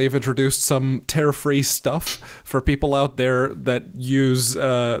saying they've introduced some tear-free stuff for people out there that use,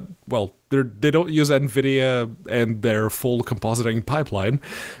 well, they don't use NVIDIA and their full compositing pipeline.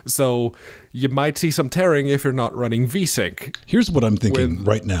 So you might see some tearing if you're not running VSync. Here's what I'm thinking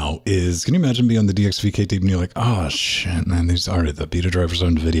right now is, can you imagine being on the DXVK team and you're like, oh shit, man, these are the beta drivers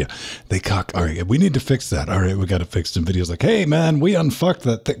on NVIDIA. They cock, all right, we need to fix that. All right, we got it fixed. NVIDIA's like, hey man, we unfucked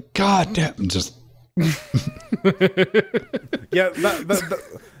that thing. God damn, just... Yeah,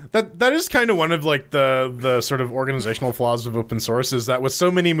 that is kind of one of like the sort of organizational flaws of open source is that with so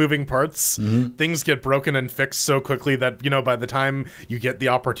many moving parts, things get broken and fixed so quickly that, you know, by the time you get the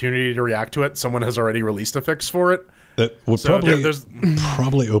opportunity to react to it, someone has already released a fix for it. That would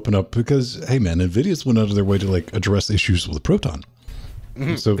probably open up because, hey man, NVIDIA's went out of their way to like address issues with Proton.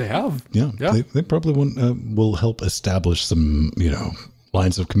 So they have, they probably will help establish some, you know,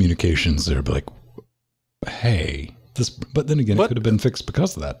 lines of communications there. But like, hey, this. But then again, it could have been fixed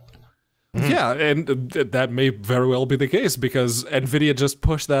because of that. Yeah, and that may very well be the case because NVIDIA just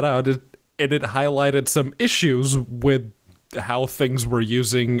pushed that out and it highlighted some issues with how things were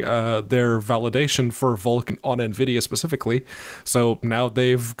using their validation for Vulkan on NVIDIA specifically. So now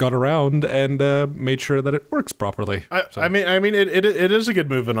they've gone around and made sure that it works properly. I mean, it is a good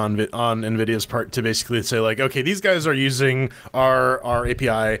move on NVIDIA's part to basically say like, okay, these guys are using our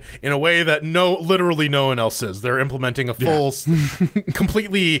API in a way that literally no one else is. They're implementing a full,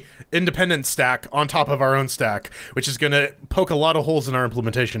 completely independent stack on top of our own stack, which is going to poke a lot of holes in our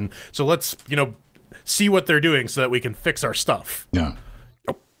implementation. So let's, see what they're doing so that we can fix our stuff. Yeah.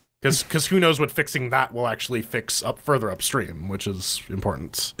 Because who knows what fixing that will actually fix up further upstream, which is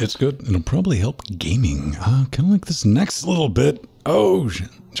important. It's good. It'll probably help gaming. Kind of like this next little bit. Oh,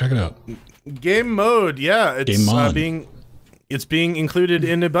 check it out. Gamemode, yeah, it's being included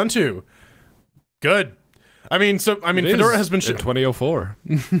in Ubuntu. Good. Fedora has been in 2004.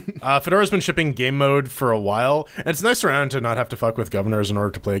 Fedora's been shipping Gamemode for a while, and it's nice around to not have to fuck with governors in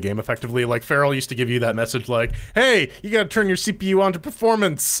order to play a game effectively. Like Feral used to give you that message like, "Hey, you got to turn your CPU on to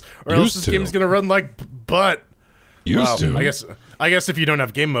performance, or else this game's gonna run like butt." Used to. I guess if you don't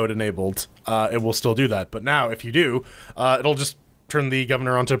have Gamemode enabled, it will still do that. But now, if you do, it'll just turn the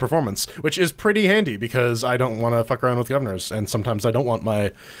governor onto performance, which is pretty handy because I don't want to fuck around with governors, and sometimes I don't want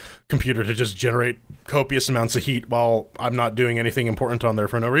my computer to just generate copious amounts of heat while I'm not doing anything important on there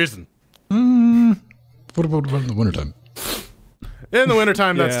for no reason. What about in the wintertime? In the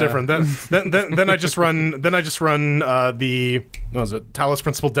wintertime, that's different. Then I just run the Talos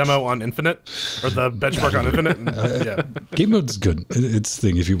Principle demo on Infinite, or the benchmark on Infinite. Yeah, Gamemode's good. It's the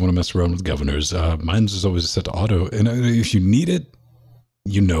thing if you want to mess around with governors. Mine's is always set to auto, and if you need it,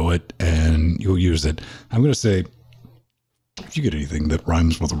 you know it, and you'll use it. I'm going to say, if you get anything that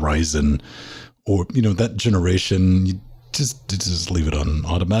rhymes with Ryzen, or that generation, you just leave it on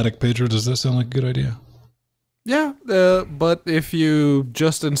automatic. Pedro, does that sound like a good idea? Yeah, but if you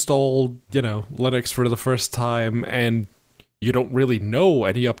just installed, Linux for the first time and you don't really know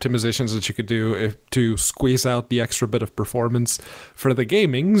any optimizations that you could do to squeeze out the extra bit of performance for the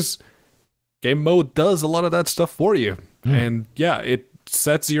gamings, Gamemode does a lot of that stuff for you. And yeah, it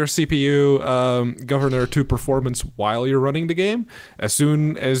sets your CPU governor to performance while you're running the game. As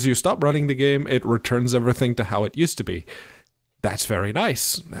soon as you stop running the game, it returns everything to how it used to be. That's very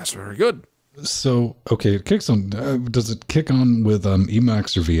nice. That's very good. So, okay, it kicks on. Does it kick on with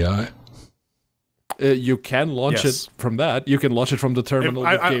Emacs or VI? You can launch it from that. You can launch it from the terminal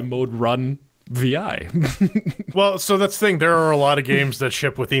with Gamemode run VI. Well, so that's the thing. There are a lot of games that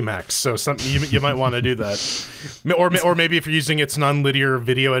ship with Emacs, so you might want to do that. Or maybe if you're using its non-linear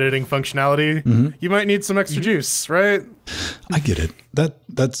video editing functionality, you might need some extra juice, right? I get it.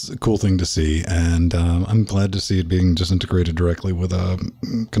 That's a cool thing to see, and I'm glad to see it being just integrated directly with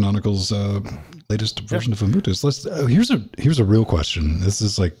Canonical's latest version of Ubuntu. Here's a real question. This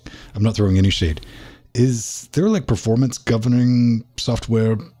is like, I'm not throwing any shade. Is there like performance governing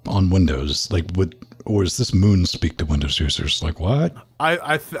software on Windows, or does this Moon speak to Windows users? Like what?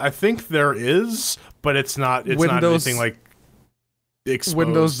 I think there is, but it's not not anything like exposed.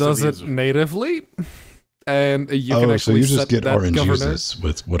 Windows does it natively, and you can actually so you just get RNGs governor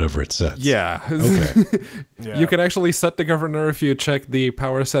with whatever it sets. Yeah. Okay. Yeah. You can actually set the governor if you check the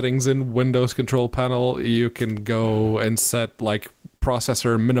power settings in Windows control panel. You can go and set like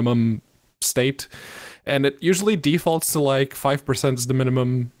processor minimum state, and it usually defaults to like 5% is the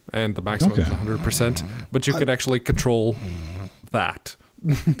minimum and the maximum is 100%, but you can actually control that.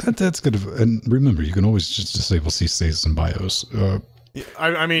 That's good. And remember, you can always just disable CSAs and BIOS.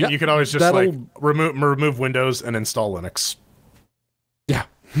 I mean, you could always just remove Windows and install Linux. Yeah.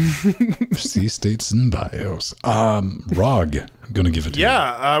 C states and BIOS. ROG, I'm gonna give it to you.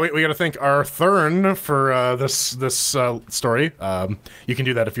 Yeah, we got to thank our Thurn for this story. You can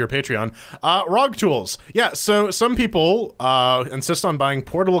do that if you're a Patreon. ROG tools. Yeah, so some people insist on buying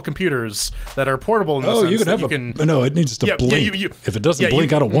portable computers that are portable. In the sense you can that have no, it needs to blink. If it doesn't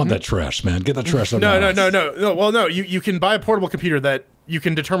blink, I don't want that trash, man. Get that trash out of my house. No. Well, no, you can buy a portable computer that you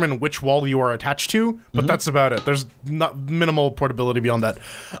can determine which wall you are attached to, but that's about it. There's not minimal portability beyond that.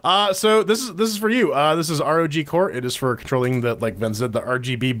 So this is for you. This is ROG Core. It is for controlling the, like Ven said, the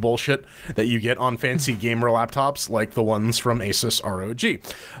RGB bullshit that you get on fancy gamer laptops like the ones from Asus ROG.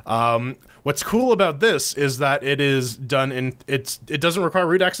 What's cool about this is that it is done in it doesn't require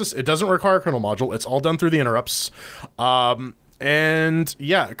root access. It doesn't require a kernel module. It's all done through the interrupts. And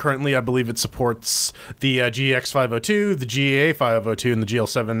yeah, currently I believe it supports the GX502, the GA502, and the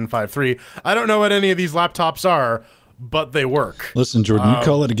GL753. I don't know what any of these laptops are, but they work. Listen, Jordan, you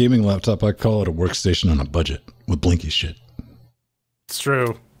call it a gaming laptop, I call it a workstation on a budget with blinky shit. It's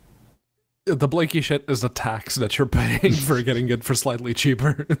true. The blinky shit is a tax that you're paying for getting it for slightly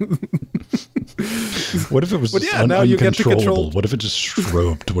cheaper. What if it was now you get to uncontrollable? control. What if it just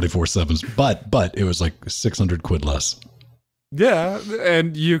strobed 24/7s? But it was like 600 quid less. Yeah,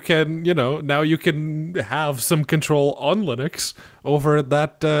 and you can, now you can have some control on Linux over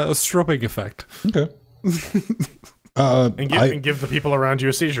that strobing effect. Okay. And give the people around you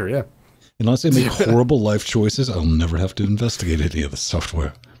a seizure, yeah. Unless I make horrible life choices, I'll never have to investigate any of the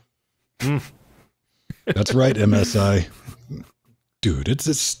software. That's right, MSI. Dude, it's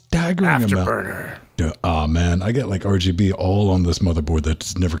a staggering Afterburner. amount. Oh man, I get like RGB all on this motherboard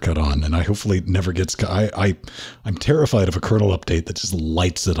that's never cut on, and I hopefully never gets cut. I'm terrified of a kernel update that just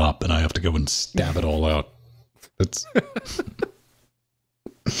lights it up, and I have to go and stab it all out. That's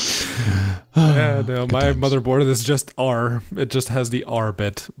Yeah, no, my motherboard is just R. It just has the R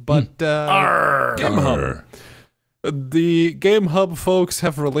bit. But Gamehub. The Gamehub folks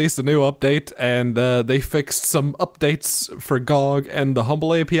have released a new update, and they fixed some updates for GOG and the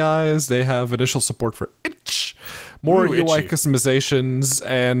Humble APIs. They have initial support for itch, more UI customizations,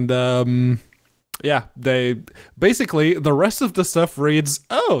 and yeah, they basically, the rest of the stuff reads,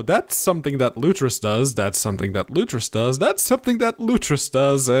 oh, that's something that Lutris does, that's something that Lutris does, that's something that Lutris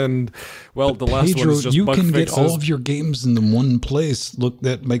does, and, well, but the last Pedro, one is just you bug can fixes. get all of your games in the one place. Look,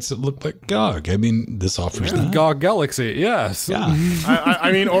 that makes it look like GOG. I mean, this offers that. GOG Galaxy, yes. Yeah.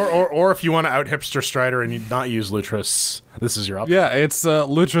 I mean, or if you want to out hipster Strider and you not use Lutris, this is your option. Yeah, it's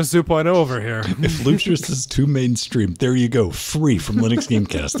Lutris 2.0 over here. If Lutris is too mainstream, there you go. Free from Linux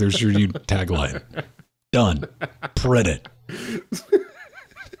Gamecast. There's your new tagline. Done. Print it.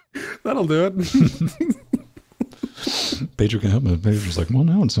 That'll do it. Pedro can help me. Pedro's like, well,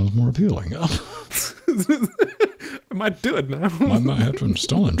 now it sounds more appealing. I might do it now. I might have to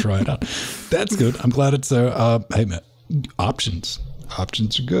install it and try it out. That's good. I'm glad it's there. Hey, man, options.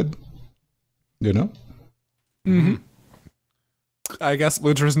 Options are good. You know? Mm-hmm. I guess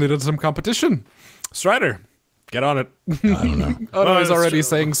Lutris needed some competition. Strider, get on it. I don't know. Oh, no, he's already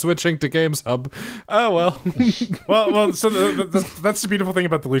saying switching to Gamehub. Oh, well. well, so that's the beautiful thing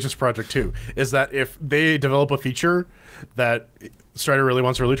about the Lutris project, too, is that if they develop a feature that Strider really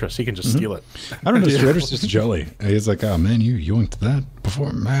wants for Lutris, he can just steal it. I don't know. Strider's just jelly. He's like, oh, man, you yoinked that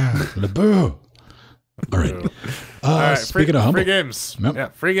before. Man, boo. All right. All right, speaking of Humble. free games. Yep. Yeah,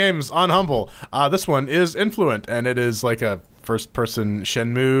 free games on Humble. This one is Infuent, and it is like a first-person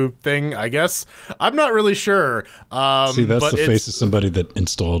Shenmue thing, I guess. I'm not really sure. See, that's the face of somebody that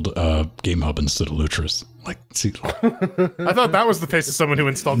installed Gamehub instead of Lutris. Like, see, I thought that was the face of someone who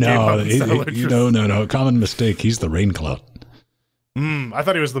installed Gamehub instead of Lutris. No. Common mistake. He's the rain cloud. I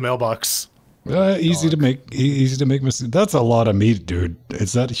thought he was the mailbox. Easy to make mistakes. That's a lot of meat, dude.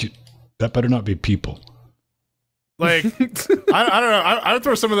 That better not be people. Like, I don't know. I would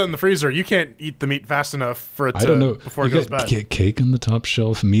throw some of that in the freezer. You can't eat the meat fast enough for it to, I don't know. before it goes bad. Cake on the top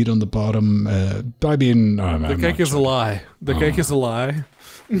shelf, meat on the bottom. I mean, the cake is a lie. The cake is a lie.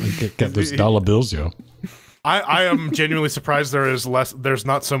 Get those dollar bills, yo. I am genuinely surprised there's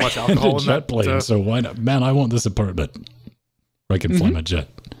not so much alcohol in that. Plane, so why not? Man, I want this apartment where I can fly my jet.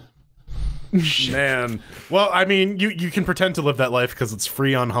 Man, well, I mean, you can pretend to live that life because it's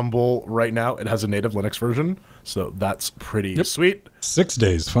free on Humble right now. It has a native Linux version, so that's pretty sweet. 6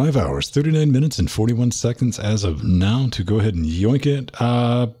 days, 5 hours, 39 minutes, and 41 seconds as of now to go ahead and yoink it.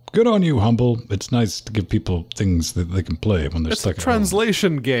 Good on you, Humble. It's nice to give people things that they can play when they're stuck at home. It's a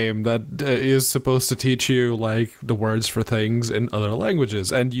translation game that is supposed to teach you, like, the words for things in other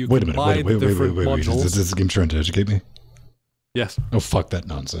languages, and you can buy the different modules. Is this game trying to educate me? Yes. Oh, fuck that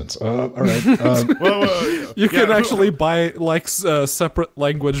nonsense. All right. You can actually buy, like, separate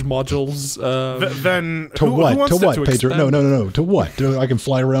language modules. Then to what? To what, Pedro? extend? No. To what? I can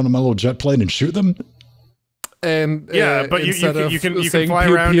fly around on my little jet plane and shoot them? And yeah, but you can fly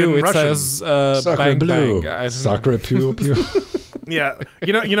pew, around pew, in it Russian. says Sacre bang bleu. bang. Sacre pew pew. Yeah,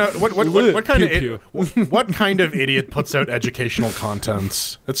 you know what kind of what kind of idiot puts out educational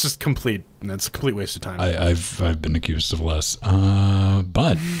content? It's just complete. It's a complete waste of time. I've been accused of less.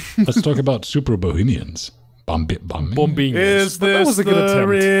 But let's talk about Super Bohemians. Bombing. Is this the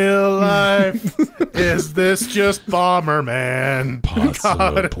real life? Is this just Bomberman?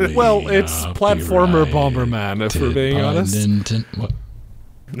 Possibly. Well, it's platformer Bomberman, if we're being honest. What?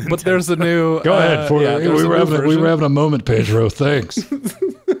 But there's a new. Go ahead. We were having a moment, Pedro. Thanks.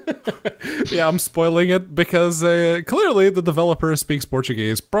 Yeah, I'm spoiling it because clearly the developer speaks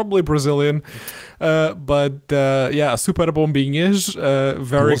Portuguese, probably Brazilian, but yeah, Super Bominhas,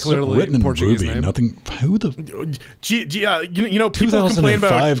 very clearly written in Portuguese Ruby. name. Nothing. Who the people complain about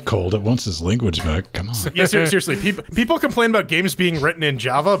 2005 called it wants his language back. Come on. yeah, seriously. People complain about games being written in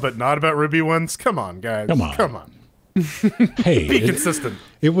Java, but not about Ruby ones. Come on, guys. Come on. Hey, Be consistent.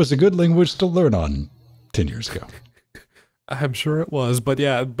 It was a good language to learn on 10 years ago. I'm sure it was, but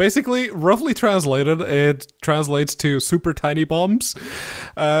yeah, basically, roughly translated, it translates to super tiny bombs,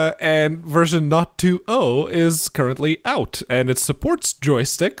 and version 0.20 is currently out, and it supports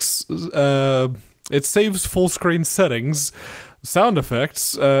joysticks, it saves full screen settings, sound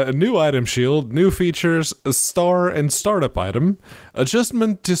effects, a new item shield, new features, a star and startup item,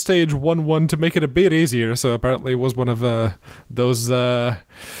 adjustment to stage 1.1 to make it a bit easier, so apparently it was one of those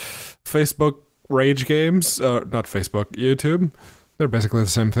Facebook rage games, not Facebook, YouTube. They're basically the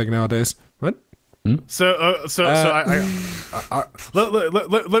same thing nowadays. What? Let me just go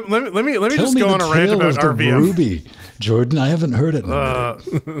on a rant about RVM. Ruby, Jordan, I haven't heard it.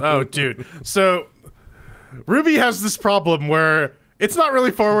 Oh, dude. So Ruby has this problem where it's not really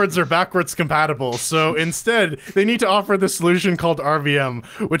forwards or backwards compatible. So instead, they need to offer this solution called RVM,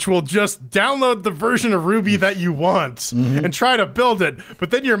 which will just download the version of Ruby that you want and try to build it. But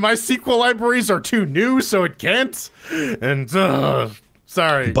then your MySQL libraries are too new, so it can't. And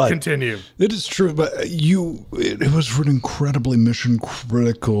sorry, but continue. It is true, but it was an incredibly mission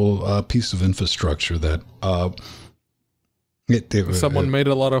critical piece of infrastructure that Someone made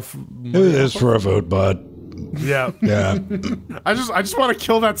a lot of money. It is for a vote, but yeah. I just want to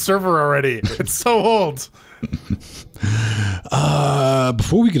kill that server already. It's so old.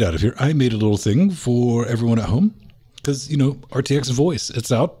 Before we get out of here, I made a little thing for everyone at home because RTX Voice,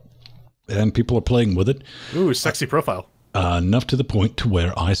 it's out and people are playing with it. Ooh, sexy profile. Enough to the point to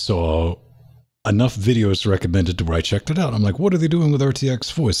where I saw enough videos recommended to where I checked it out. I'm like, what are they doing with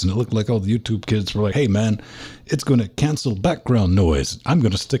RTX Voice? And it looked like all the YouTube kids were like, hey man, it's going to cancel background noise. I'm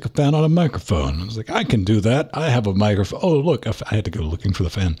going to stick a fan on a microphone. I was like, I can do that. I have a microphone. Oh, look, I had to go looking for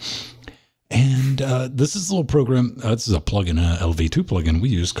the fan. And this is a little program. This is a plugin, LV2 plugin we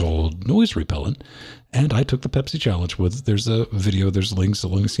use called Noise Repellent. And I took the Pepsi challenge with, there's a video, there's links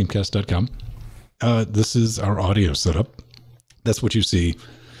at LinuxGameCast.com. This is our audio setup. That's what you see.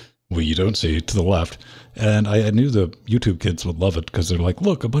 Well, you don't see to the left. And I knew the YouTube kids would love it because they're like,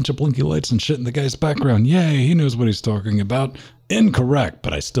 look, a bunch of blinky lights and shit in the guy's background. Yay, he knows what he's talking about. Incorrect,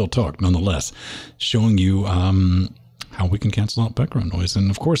 but I still talk nonetheless. Showing you how we can cancel out background noise.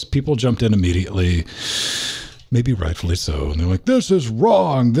 And of course, people jumped in immediately, maybe rightfully so. And they're like, this is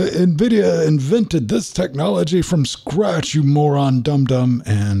wrong. The NVIDIA invented this technology from scratch, you moron dum-dum.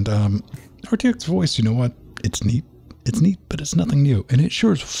 And RTX Voice, you know what? It's neat. It's neat, but it's nothing new. And it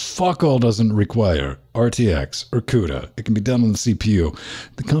sure as fuck all doesn't require RTX or CUDA. It can be done on the CPU.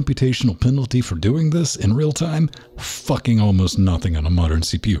 The computational penalty for doing this in real time, fucking almost nothing on a modern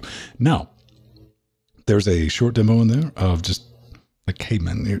CPU. Now, there's a short demo in there of just like, hey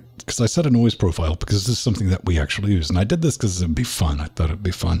man, because I set a noise profile because this is something that we actually use. And I did this because it'd be fun. I thought it'd be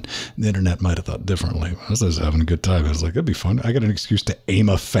fun. The internet might have thought differently. I was having a good time. I was like, it'd be fun. I got an excuse to aim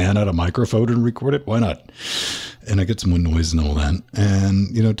a fan at a microphone and record it. Why not? And I get some wind noise and all that.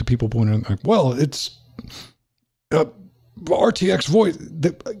 And, to people pointing out, like, well, it's RTX Voice.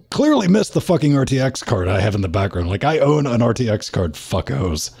 They clearly missed the fucking RTX card I have in the background. Like, I own an RTX card,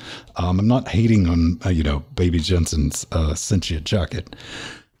 fuckos. I'm not hating on, Baby Jensen's sentient jacket.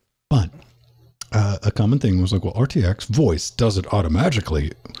 But a common thing was like, well, RTX Voice does it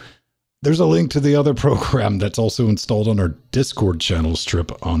automatically. There's a link to the other program that's also installed on our Discord channel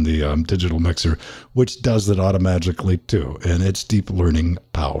strip on the digital mixer, which does it automatically too. And it's deep learning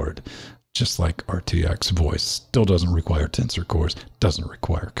powered, just like RTX Voice. Still doesn't require tensor cores, doesn't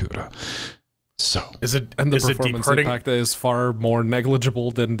require CUDA. So, the performance impact is far more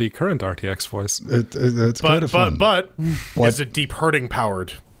negligible than the current RTX Voice. It's kind of fun. But is it deep herding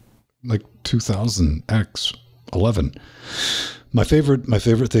powered? Like 2000X 11. My favorite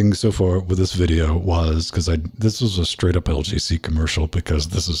thing so far with this video was because this was a straight up LGC commercial because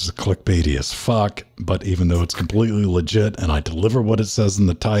this is clickbaity as fuck, but even though it's completely legit and I deliver what it says in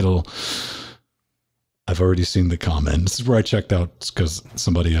the title, I've already seen the comment. This is where I checked out because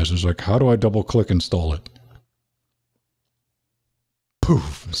somebody asked, was like, how do I double click install it?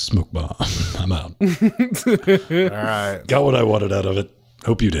 Poof, smoke bomb. I'm out. All right. Got what I wanted out of it.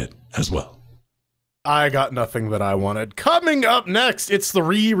 Hope you did as well. I got nothing that I wanted. Coming up next, it's the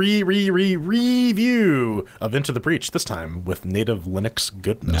review of Into the Breach, this time with native Linux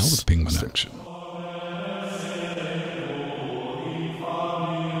goodness. Now with Pingman action.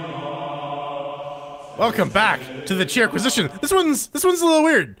 Welcome back to the CHAIRQASITION. This one's a little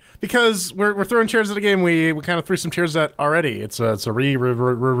weird because we're throwing chairs at a game we kind of threw some chairs at already. It's a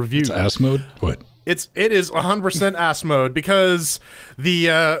review. It's ass mode. What? It is 100% ass mode because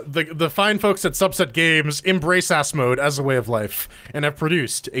the fine folks at Subset Games embrace ass mode as a way of life and have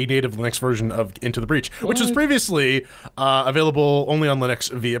produced a native Linux version of Into the Breach, which was previously available only on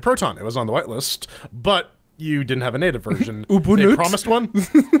Linux via Proton. It was on the whitelist, but you didn't have a native version. Ubuntu. They promised one.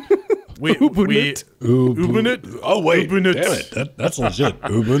 Ubuntu. Oh wait, Ubuntu. damn it, that's legit.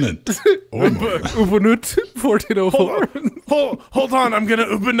 Ubuntu. Ubuntu 1404. Hold on, I'm gonna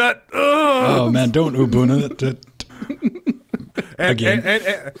Ubuntu. Oh man, don't Ubuntu. Again.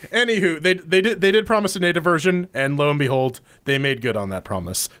 Anywho, they did promise a native version, and lo and behold, they made good on that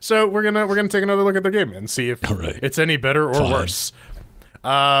promise. So we're gonna take another look at their game and see if it's any better or worse.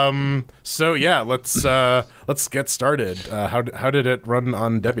 So yeah, let's get started. How did it run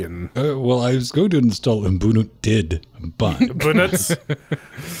on Debian? Well, I was going to install Ubuntu did, but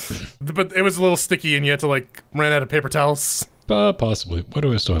but it was a little sticky, and you had to like ran out of paper towels. Possibly. Why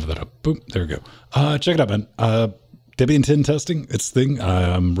do I still have that up? Boom, there we go. Check it out, man. Debian 10 testing, its thing.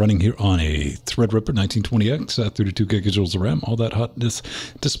 I'm running here on a Threadripper 1920X, 32 gigajoules of RAM, all that hotness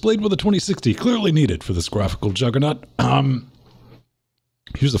displayed with a 2060, clearly needed for this graphical juggernaut.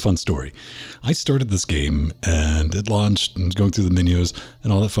 Here's a fun story. I started this game and it launched and was going through the menus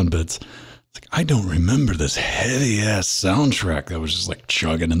and all that fun bits. It's like, I don't remember this heavy ass soundtrack that was just like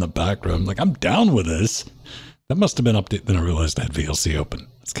chugging in the background. Like, I'm down with this. That must have been updated. Then I realized I had VLC open.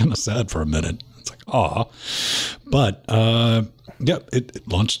 It's kind of sad for a minute. It's like, aw. But, yeah, it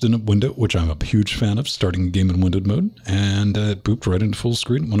launched in a window, which I'm a huge fan of, starting a game in windowed mode, and it booped right into full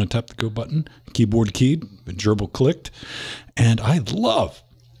screen when I tapped the go button, keyboard keyed, gerbil clicked, and I love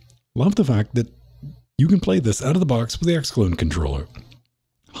the fact that you can play this out of the box with the Xclone controller.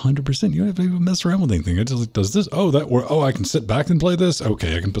 100%. You don't have to even mess around with anything. It just like, does this? Oh, that work. Oh, I can sit back and play this?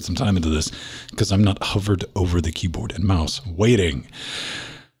 Okay, I can put some time into this because I'm not hovered over the keyboard and mouse waiting.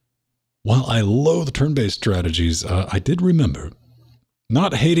 While I loathe the turn-based strategies, I did remember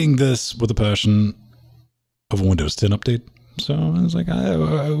not hating this with a passion of a Windows 10 update. So I was like,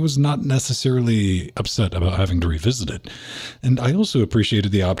 I was not necessarily upset about having to revisit it. And I also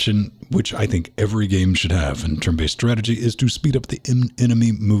appreciated the option, which I think every game should have in turn-based strategy, is to speed up the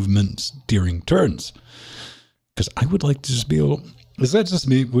enemy movements during turns. Because I would like to just be able, is that just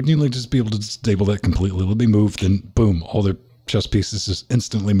me? Wouldn't you like to just be able to disable that completely? Let me move, then boom, all their chess pieces just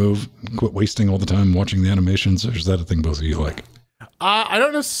instantly move. Quit wasting all the time watching the animations. Or is that a thing both of you like? I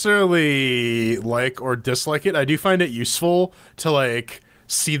don't necessarily like or dislike it. I do find it useful to like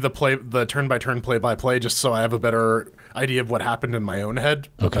see the turn-by-turn play-by-play, just so I have a better idea of what happened in my own head.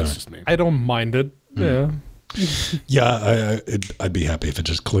 But that's just me. I don't mind it. Yeah. Yeah, I'd be happy if it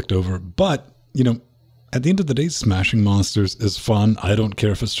just clicked over. But, you know, at the end of the day, smashing monsters is fun. I don't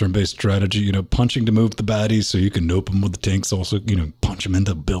care if it's turn-based strategy. You know, punching to move the baddies so you can nope them with the tanks. Also, you know, punch them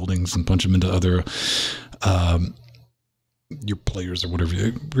into buildings and punch them into other your players or whatever,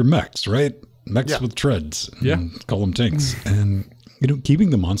 your mechs, right? Mechs with treads. Yeah. Call them tanks. And, you know,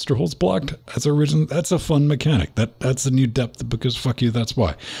 keeping the monster holes blocked, that's a fun mechanic. That's a new depth because fuck you, that's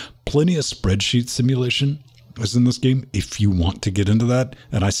why. Plenty of spreadsheet simulation is in this game if you want to get into that.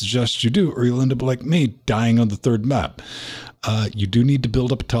 And I suggest you do, or you'll end up like me, dying on the third map. You do need to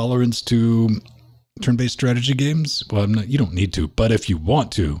build up a tolerance to turn-based strategy games. Well, you don't need to, but if you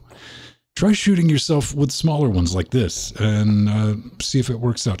want to, try shooting yourself with smaller ones like this and see if it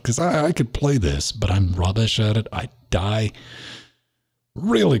works out. Because I could play this, but I'm rubbish at it. I die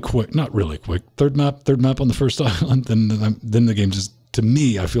really quick. Not really quick. Third map on the first island. Then the game just, to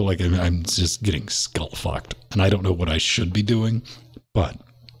me, I feel like I'm just getting skull-fucked. And I don't know what I should be doing. But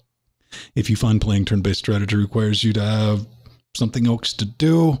if you find playing turn-based strategy requires you to have something else to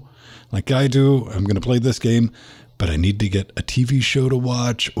do, like I do, I'm going to play this game, but I need to get a TV show to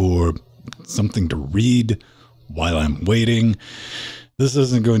watch or something to read while I'm waiting. This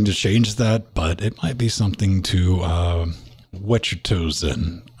isn't going to change that, but it might be something to wet your toes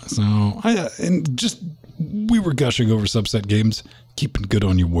in. So we were gushing over Subset Games, keeping good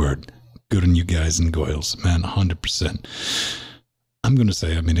on your word, good on you guys and goyles, man, 100%. I'm going to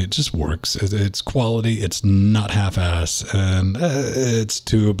say, I mean, it just works. It's quality. It's not half-ass, and it's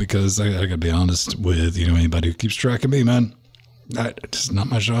too, because I got to be honest with, you know, anybody who keeps track of me, man. It's not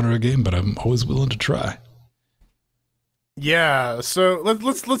my genre of game, but I'm always willing to try. Yeah, so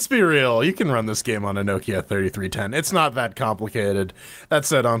let's be real. You can run this game on a Nokia 3310. It's not that complicated. That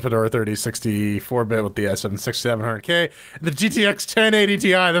said, on Fedora 30 64-bit with the i7 6700K, the GTX 1080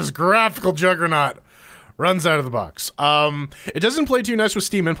 Ti, this graphical juggernaut Runs out of the box. It doesn't play too nice with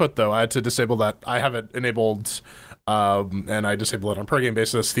Steam input though. I had to disable that. I have it enabled, and I disable it on per game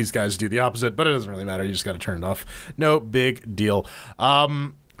basis. These guys do the opposite, but it doesn't really matter. You just got to turn it off. No big deal.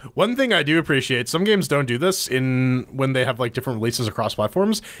 One thing I do appreciate, some games don't do this when they have like different releases across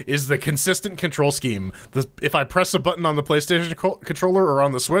platforms, is the consistent control scheme. If I press a button on the PlayStation controller or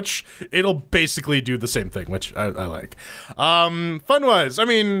on the Switch, it'll basically do the same thing, which I like. Fun-wise, I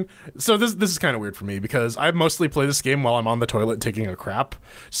mean, so this is kind of weird for me because I mostly play this game while I'm on the toilet taking a crap.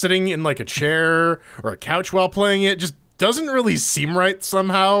 Sitting in like a chair or a couch while playing it just doesn't really seem right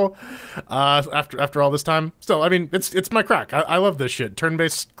somehow after all this time. Still, I mean, it's my crack. I love this shit.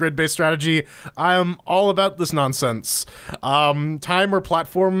 Turn-based, grid-based strategy. I am all about this nonsense. Time or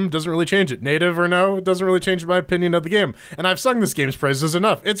platform doesn't really change it. Native or no, it doesn't really change my opinion of the game. And I've sung this game's praises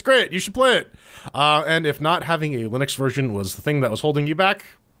enough. It's great. You should play it. And if not having a Linux version was the thing that was holding you back,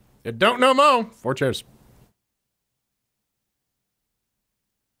 it don't know mo. 4 chairs.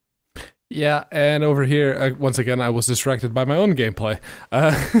 Yeah, and over here, once again, I was distracted by my own gameplay.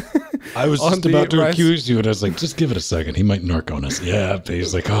 I was just about to accuse you, and I was like, just give it a second. He might narc on us. Yeah, but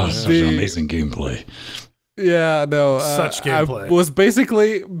he's like, oh, such amazing gameplay. Yeah, no. Such gameplay. I was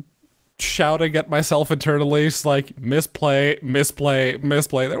basically shouting at myself internally, it's like, misplay.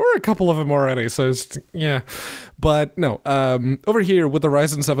 There were a couple of them already, so it's, yeah. But no, over here with the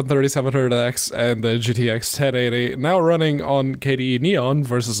Ryzen 7 3700X and the GTX 1080, now running on KDE Neon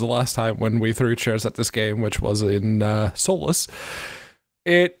versus the last time when we threw chairs at this game, which was in Solus,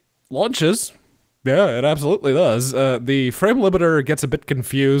 it launches. Yeah, it absolutely does. The frame limiter gets a bit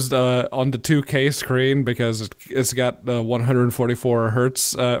confused on the 2K screen because it's got the 144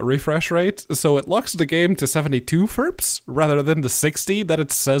 hertz refresh rate, so it locks the game to 72 FERPs rather than the 60 that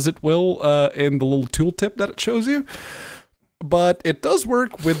it says it will in the little tooltip that it shows you. But it does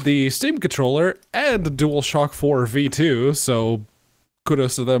work with the Steam controller and the DualShock 4 V2, so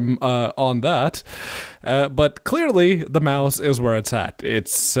kudos to them on that. But clearly, the mouse is where it's at.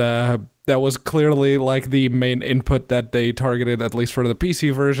 It's that was clearly like the main input that they targeted, at least for the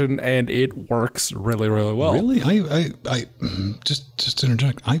PC version, and it works really, really well. Really? I just to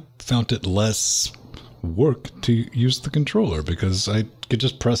interject, I found it less work to use the controller because I could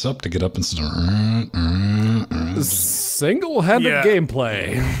just press up to get up and single-handed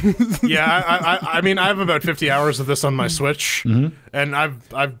gameplay. Yeah, I mean, I have about 50 hours of this on my Switch, and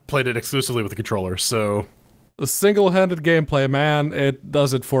I've played it exclusively with the controller, so... The single-handed gameplay, man, it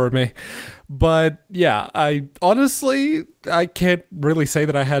does it for me. But yeah, I can't really say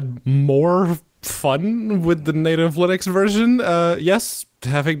that I had more fun with the native Linux version. Yes,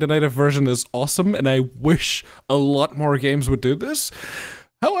 having the native version is awesome, and I wish a lot more games would do this.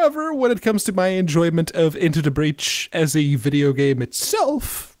 However, when it comes to my enjoyment of Into the Breach as a video game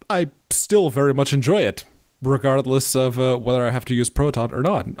itself, I still very much enjoy it, regardless of whether I have to use Proton or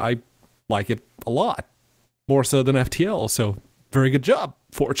not. I like it a lot. More so than FTL, so very good job,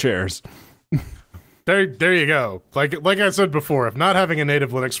 4 chairs. There you go. Like I said before, if not having a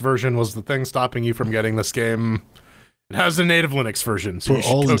native Linux version was the thing stopping you from getting this game, it has a native Linux version. So for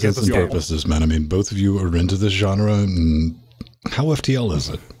all intents and purposes, man. I mean, both of you are into this genre, and how FTL is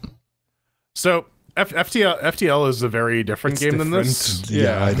it? So FTL is a very different game than this.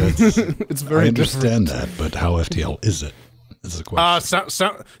 Yeah, it's very. I understand that, but how FTL is it? Is the question.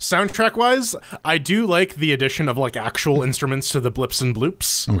 Soundtrack wise, I do like the addition of like actual instruments to the blips and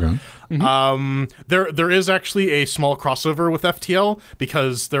bloops. Okay. There is actually a small crossover with FTL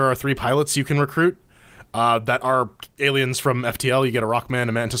because there are 3 pilots you can recruit that are aliens from FTL. You get a Rockman,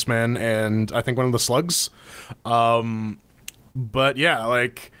 a Mantis Man, and I think one of the slugs. But yeah,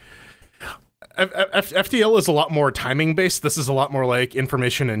 like FTL is a lot more timing based. This is a lot more like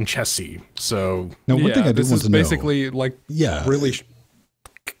information and chessy. So now, one thing I do want to know, basically like really.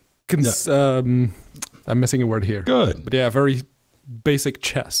 I'm missing a word here. Good, but yeah, very basic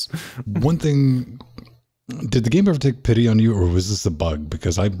chess. One thing. Did the game ever take pity on you, or was this a bug?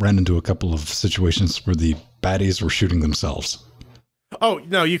 Because I ran into a couple of situations where the baddies were shooting themselves. Oh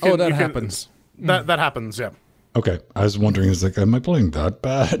no, you can. Oh, that happens. That happens. Yeah. Okay, I was wondering, is like, am I playing that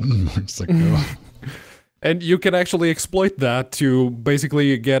bad? It's like, no. And you can actually exploit that to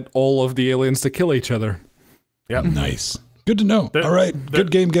basically get all of the aliens to kill each other. Yeah, nice. Good to know. All right, good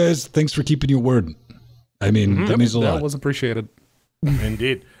game, guys. Thanks for keeping your word. I mean, that means a lot. That was appreciated.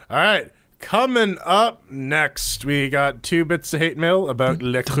 Indeed. All right, coming up next, we got 2 bits of hate mail about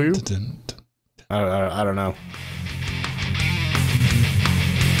Le Cru. I don't know.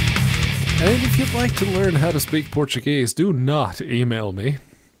 And if you'd like to learn how to speak Portuguese, do not email me.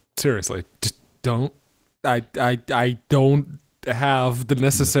 Seriously, just don't. I don't have the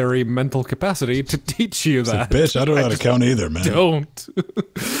necessary mental capacity to teach you that. Bitch, I don't know how to count either, man. Don't.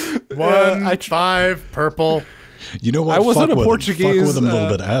 1, 5, purple. You know what? I was Fuck on a with Portuguese. Him. Fuck with him a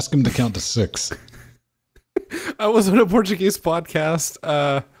little bit. Ask him to count to 6. I was on a Portuguese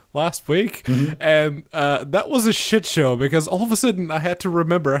podcast last week, and that was a shit show because all of a sudden I had to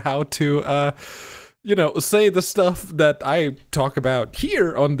remember how to, say the stuff that I talk about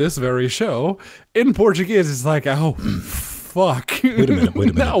here on this very show in Portuguese. It's like, oh, fuck. Wait a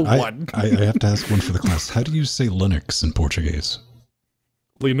minute. Now I what? have to ask one for the class. How do you say Linux in Portuguese?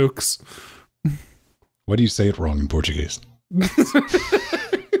 Linux. Why do you say it wrong in Portuguese?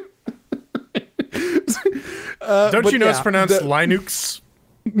 Don't you know it's pronounced Linux?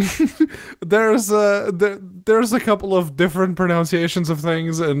 There's a couple of different pronunciations of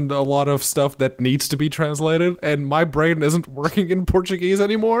things and a lot of stuff that needs to be translated, and my brain isn't working in Portuguese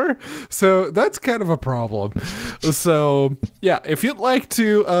anymore, so that's kind of a problem. So yeah, if you'd like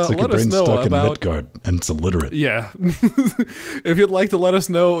to let us know about Midgard and it's illiterate. Yeah, if you'd like to let us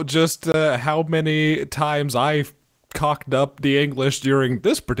know just how many times I've cocked up the English during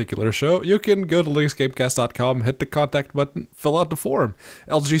this particular show, you can go to LinuxGameCast.com, hit the contact button, fill out the form.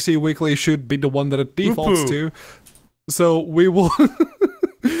 LGC Weekly should be the one that it defaults to. So we will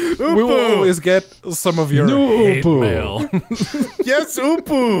we will always get some of your hate mail. Yes,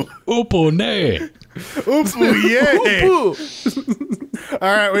 Upu. Upu ne. Upu yay. Upu. All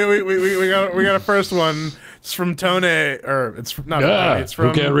right, we got a first one. It's from Tone, or it's not Tony, it's from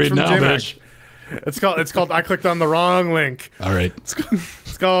who can't read now, bitch. It's called I clicked on the wrong link. All right.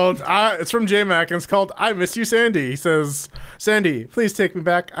 It's called it's from JMac, and it's called I Miss You, Sandy. He says, Sandy, please take me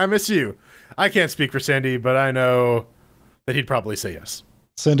back. I miss you. I can't speak for Sandy, but I know that he'd probably say yes.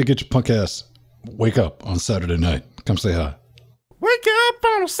 Sandy, get your punk ass. Wake up on Saturday night. Come say hi. Wake up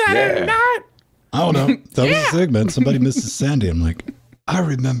on Saturday night. I don't know. That was a segment. Somebody misses Sandy. I'm like, I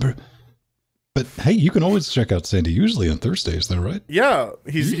remember. But hey, you can always check out Sandy usually on Thursdays, though, right? Yeah,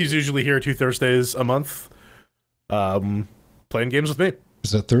 he's usually here 2 Thursdays a month, playing games with me.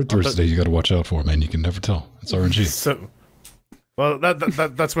 It's that third Thursday you got to watch out for, man. You can never tell. It's RNG. So, well,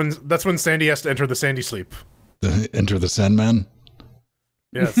 that's when Sandy has to enter the Sandy sleep. Enter the Sandman.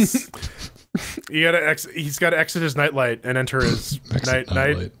 Yes. He's got to exit his nightlight and enter his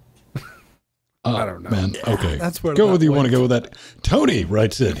night. I don't know, man. Okay, that's where go whether you want to go with that. Tony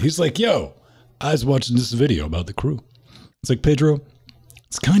writes in. He's like, "Yo, I was watching this video about the crew. It's like, Pedro,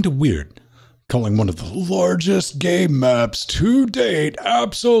 it's kind of weird calling one of the largest game maps to date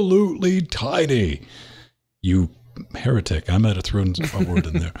absolutely tiny. You heretic. I might have thrown a word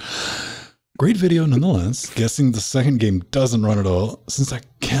in there. Great video nonetheless. Guessing the second game doesn't run at all since I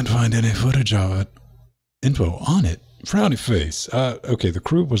can't find any footage of it. Info on it. Frowny face. Okay, the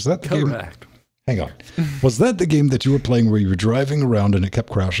crew, was that the Correct. game? Hang on. Was that the game that you were playing where you were driving around and it kept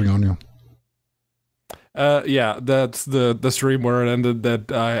crashing on you? Yeah, that's the stream where it ended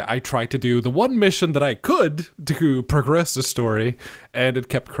that I tried to do the one mission that I could to progress the story, and it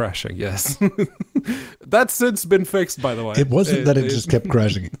kept crashing, yes. That's since been fixed, by the way. It wasn't that it just kept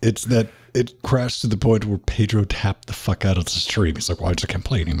crashing. It's that it crashed to the point where Pedro tapped the fuck out of the stream. He's like, well, I just can't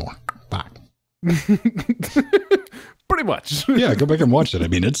play anymore. Bye. Pretty much. Yeah, go back and watch it. I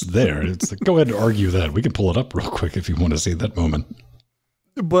mean, it's there. It's like, go ahead and argue that. We can pull it up real quick if you want to see that moment.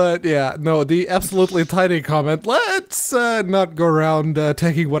 But yeah, no, the absolutely tiny comment, let's not go around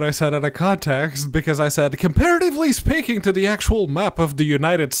taking what I said out of context, because I said, comparatively speaking to the actual map of the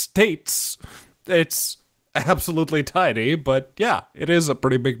United States, it's absolutely tiny, but yeah, it is a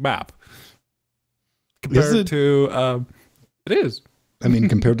pretty big map. Compared to, it is. I mean,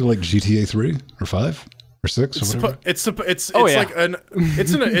 compared to like GTA 3 or 5 or 6 or whatever. It's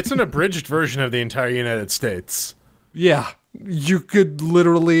an abridged version of the entire United States. Yeah. You could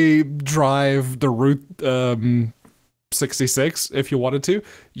literally drive the Route 66 if you wanted to.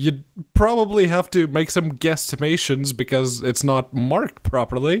 You'd probably have to make some guesstimations because it's not marked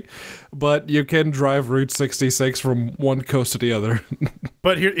properly, but you can drive Route 66 from one coast to the other.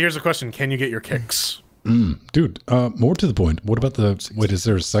 But here's a question. Can you get your kicks? Dude, more to the point, what about the... Wait, is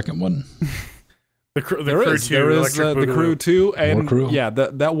there a second one? The crew 2, the crew 2, and crew? Yeah,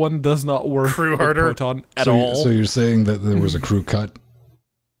 that one does not work crew harder Proton at all. So you're saying that there was a crew cut?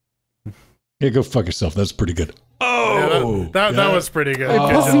 Yeah, go fuck yourself. That's pretty good. Oh, yeah, that was pretty good. It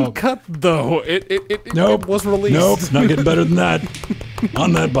wasn't cut though. It was released. Nope, not getting better than that.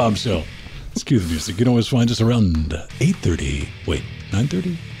 On that bombshell. Let's cue the music. You can always find us around 8:30. Wait,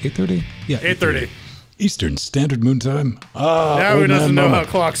 9:30? 8:30? Yeah, 8:30 Eastern Standard Moon Time. Now who doesn't know how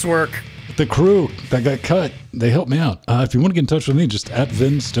clocks work? The crew that got cut, they helped me out. If you want to get in touch with me, just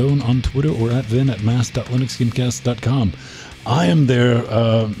 @VinStone on Twitter or @Vin@mass.linuxgamecast.com. I am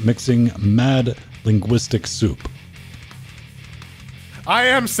there mixing mad linguistic soup. I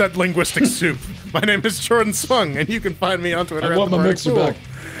am said linguistic soup. My name is Jordan Swung, and you can find me on Twitter I want my mixer back.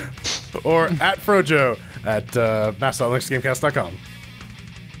 or at Frojo at mass.linuxgamecast.com.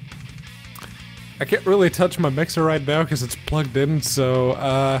 I can't really touch my mixer right now because it's plugged in,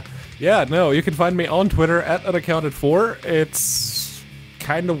 so, yeah, no, you can find me on Twitter at unaccounted4. It's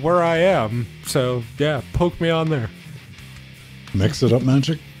kind of where I am, so, yeah, poke me on there. Mix it up,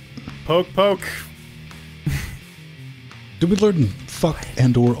 Magic. Poke, poke. Did we learn fuck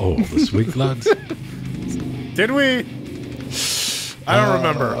and or all this week, lads? Did we? I don't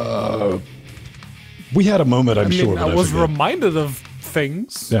remember. We had a moment, I'm I mean, sure. I But was forget. reminded of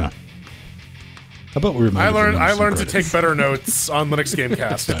things. Yeah. How about we remind I learned to take better notes on Linux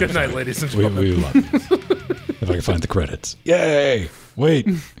Gamecast. Good night, ladies and gentlemen. We love it. If I can find the credits. Yay! Wait,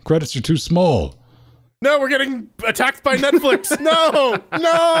 credits are too small. No, we're getting attacked by Netflix. No, Damn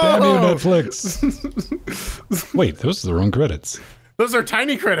no. you, Netflix. Wait, those are the wrong credits. Those are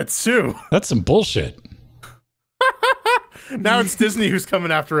tiny credits too. That's some bullshit. Now it's Disney who's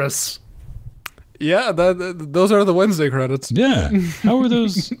coming after us. Yeah, those are the Wednesday credits. Yeah. How are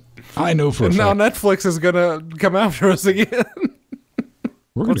those? I know for a And now fact. Netflix is gonna come after us again.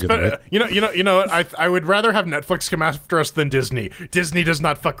 We're going to get it. You know what? I would rather have Netflix come after us than Disney. Disney does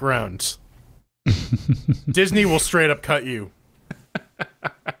not fuck around. Disney will straight up cut you.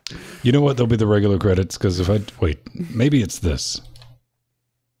 You know what? They'll be the regular credits because if I wait, maybe it's this.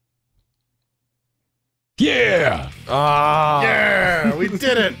 Yeah. Yeah, we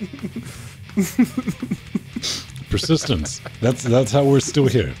did it. Persistence. That's how we're still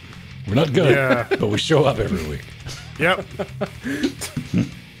here. We're not good, Yeah. but we show up every week. Yep.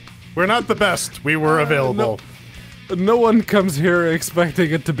 We're not the best. We were available. No one comes here expecting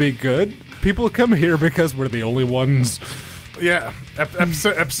it to be good. People come here because we're the only ones. Yeah.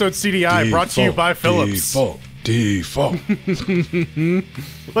 Episode CDI brought to you by Philips. Default.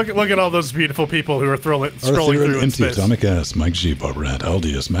 Look at all those beautiful people who are scrolling through in space. Atomic Ass, Mike G, Barbrat,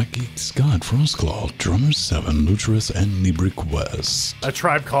 Aldius, Mac Geek, Scott, Frostclaw, Drummer 7, Lutrus, and LibreQuest. A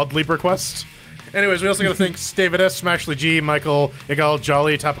tribe called LibreQuest. Anyways, we also got to thank David S, Smashley G, Michael, Igal,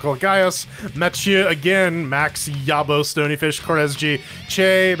 Jolly, Topical Gaius, Mathieu again, Max, Yabo, Stonyfish, Cortez G,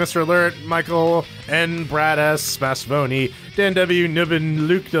 Che, Mr. Alert, Michael, N, Brad S, Masvoni, Dan W, Nubin,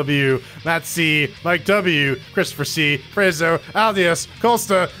 Luke W, Matt C, Mike W, Christopher C, Frezo, Aldius,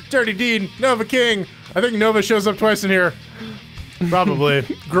 Colsta, Dirty Dean, Nova King. I think Nova shows up twice in here. Probably.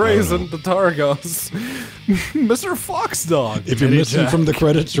 Grays and the Targos. Mr. Foxdog. If you're Eddie missing Jack. from the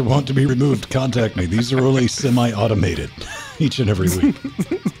credits or want to be removed, contact me. These are only semi-automated each and every week.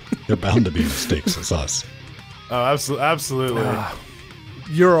 They're bound to be mistakes. It's us. Oh, absolutely.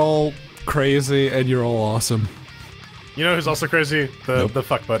 You're all crazy and you're all awesome. You know who's also crazy? The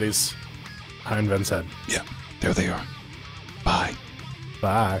fuck buddies. Behind Ben's head. Yeah, there they are. Bye.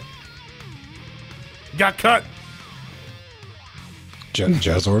 Bye. Got cut.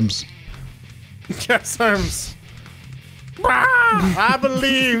 Jazz Orbs. Yes, arms. I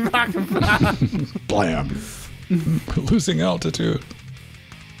believe I can fly. Blam. Losing altitude.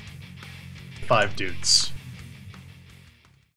 5 dudes.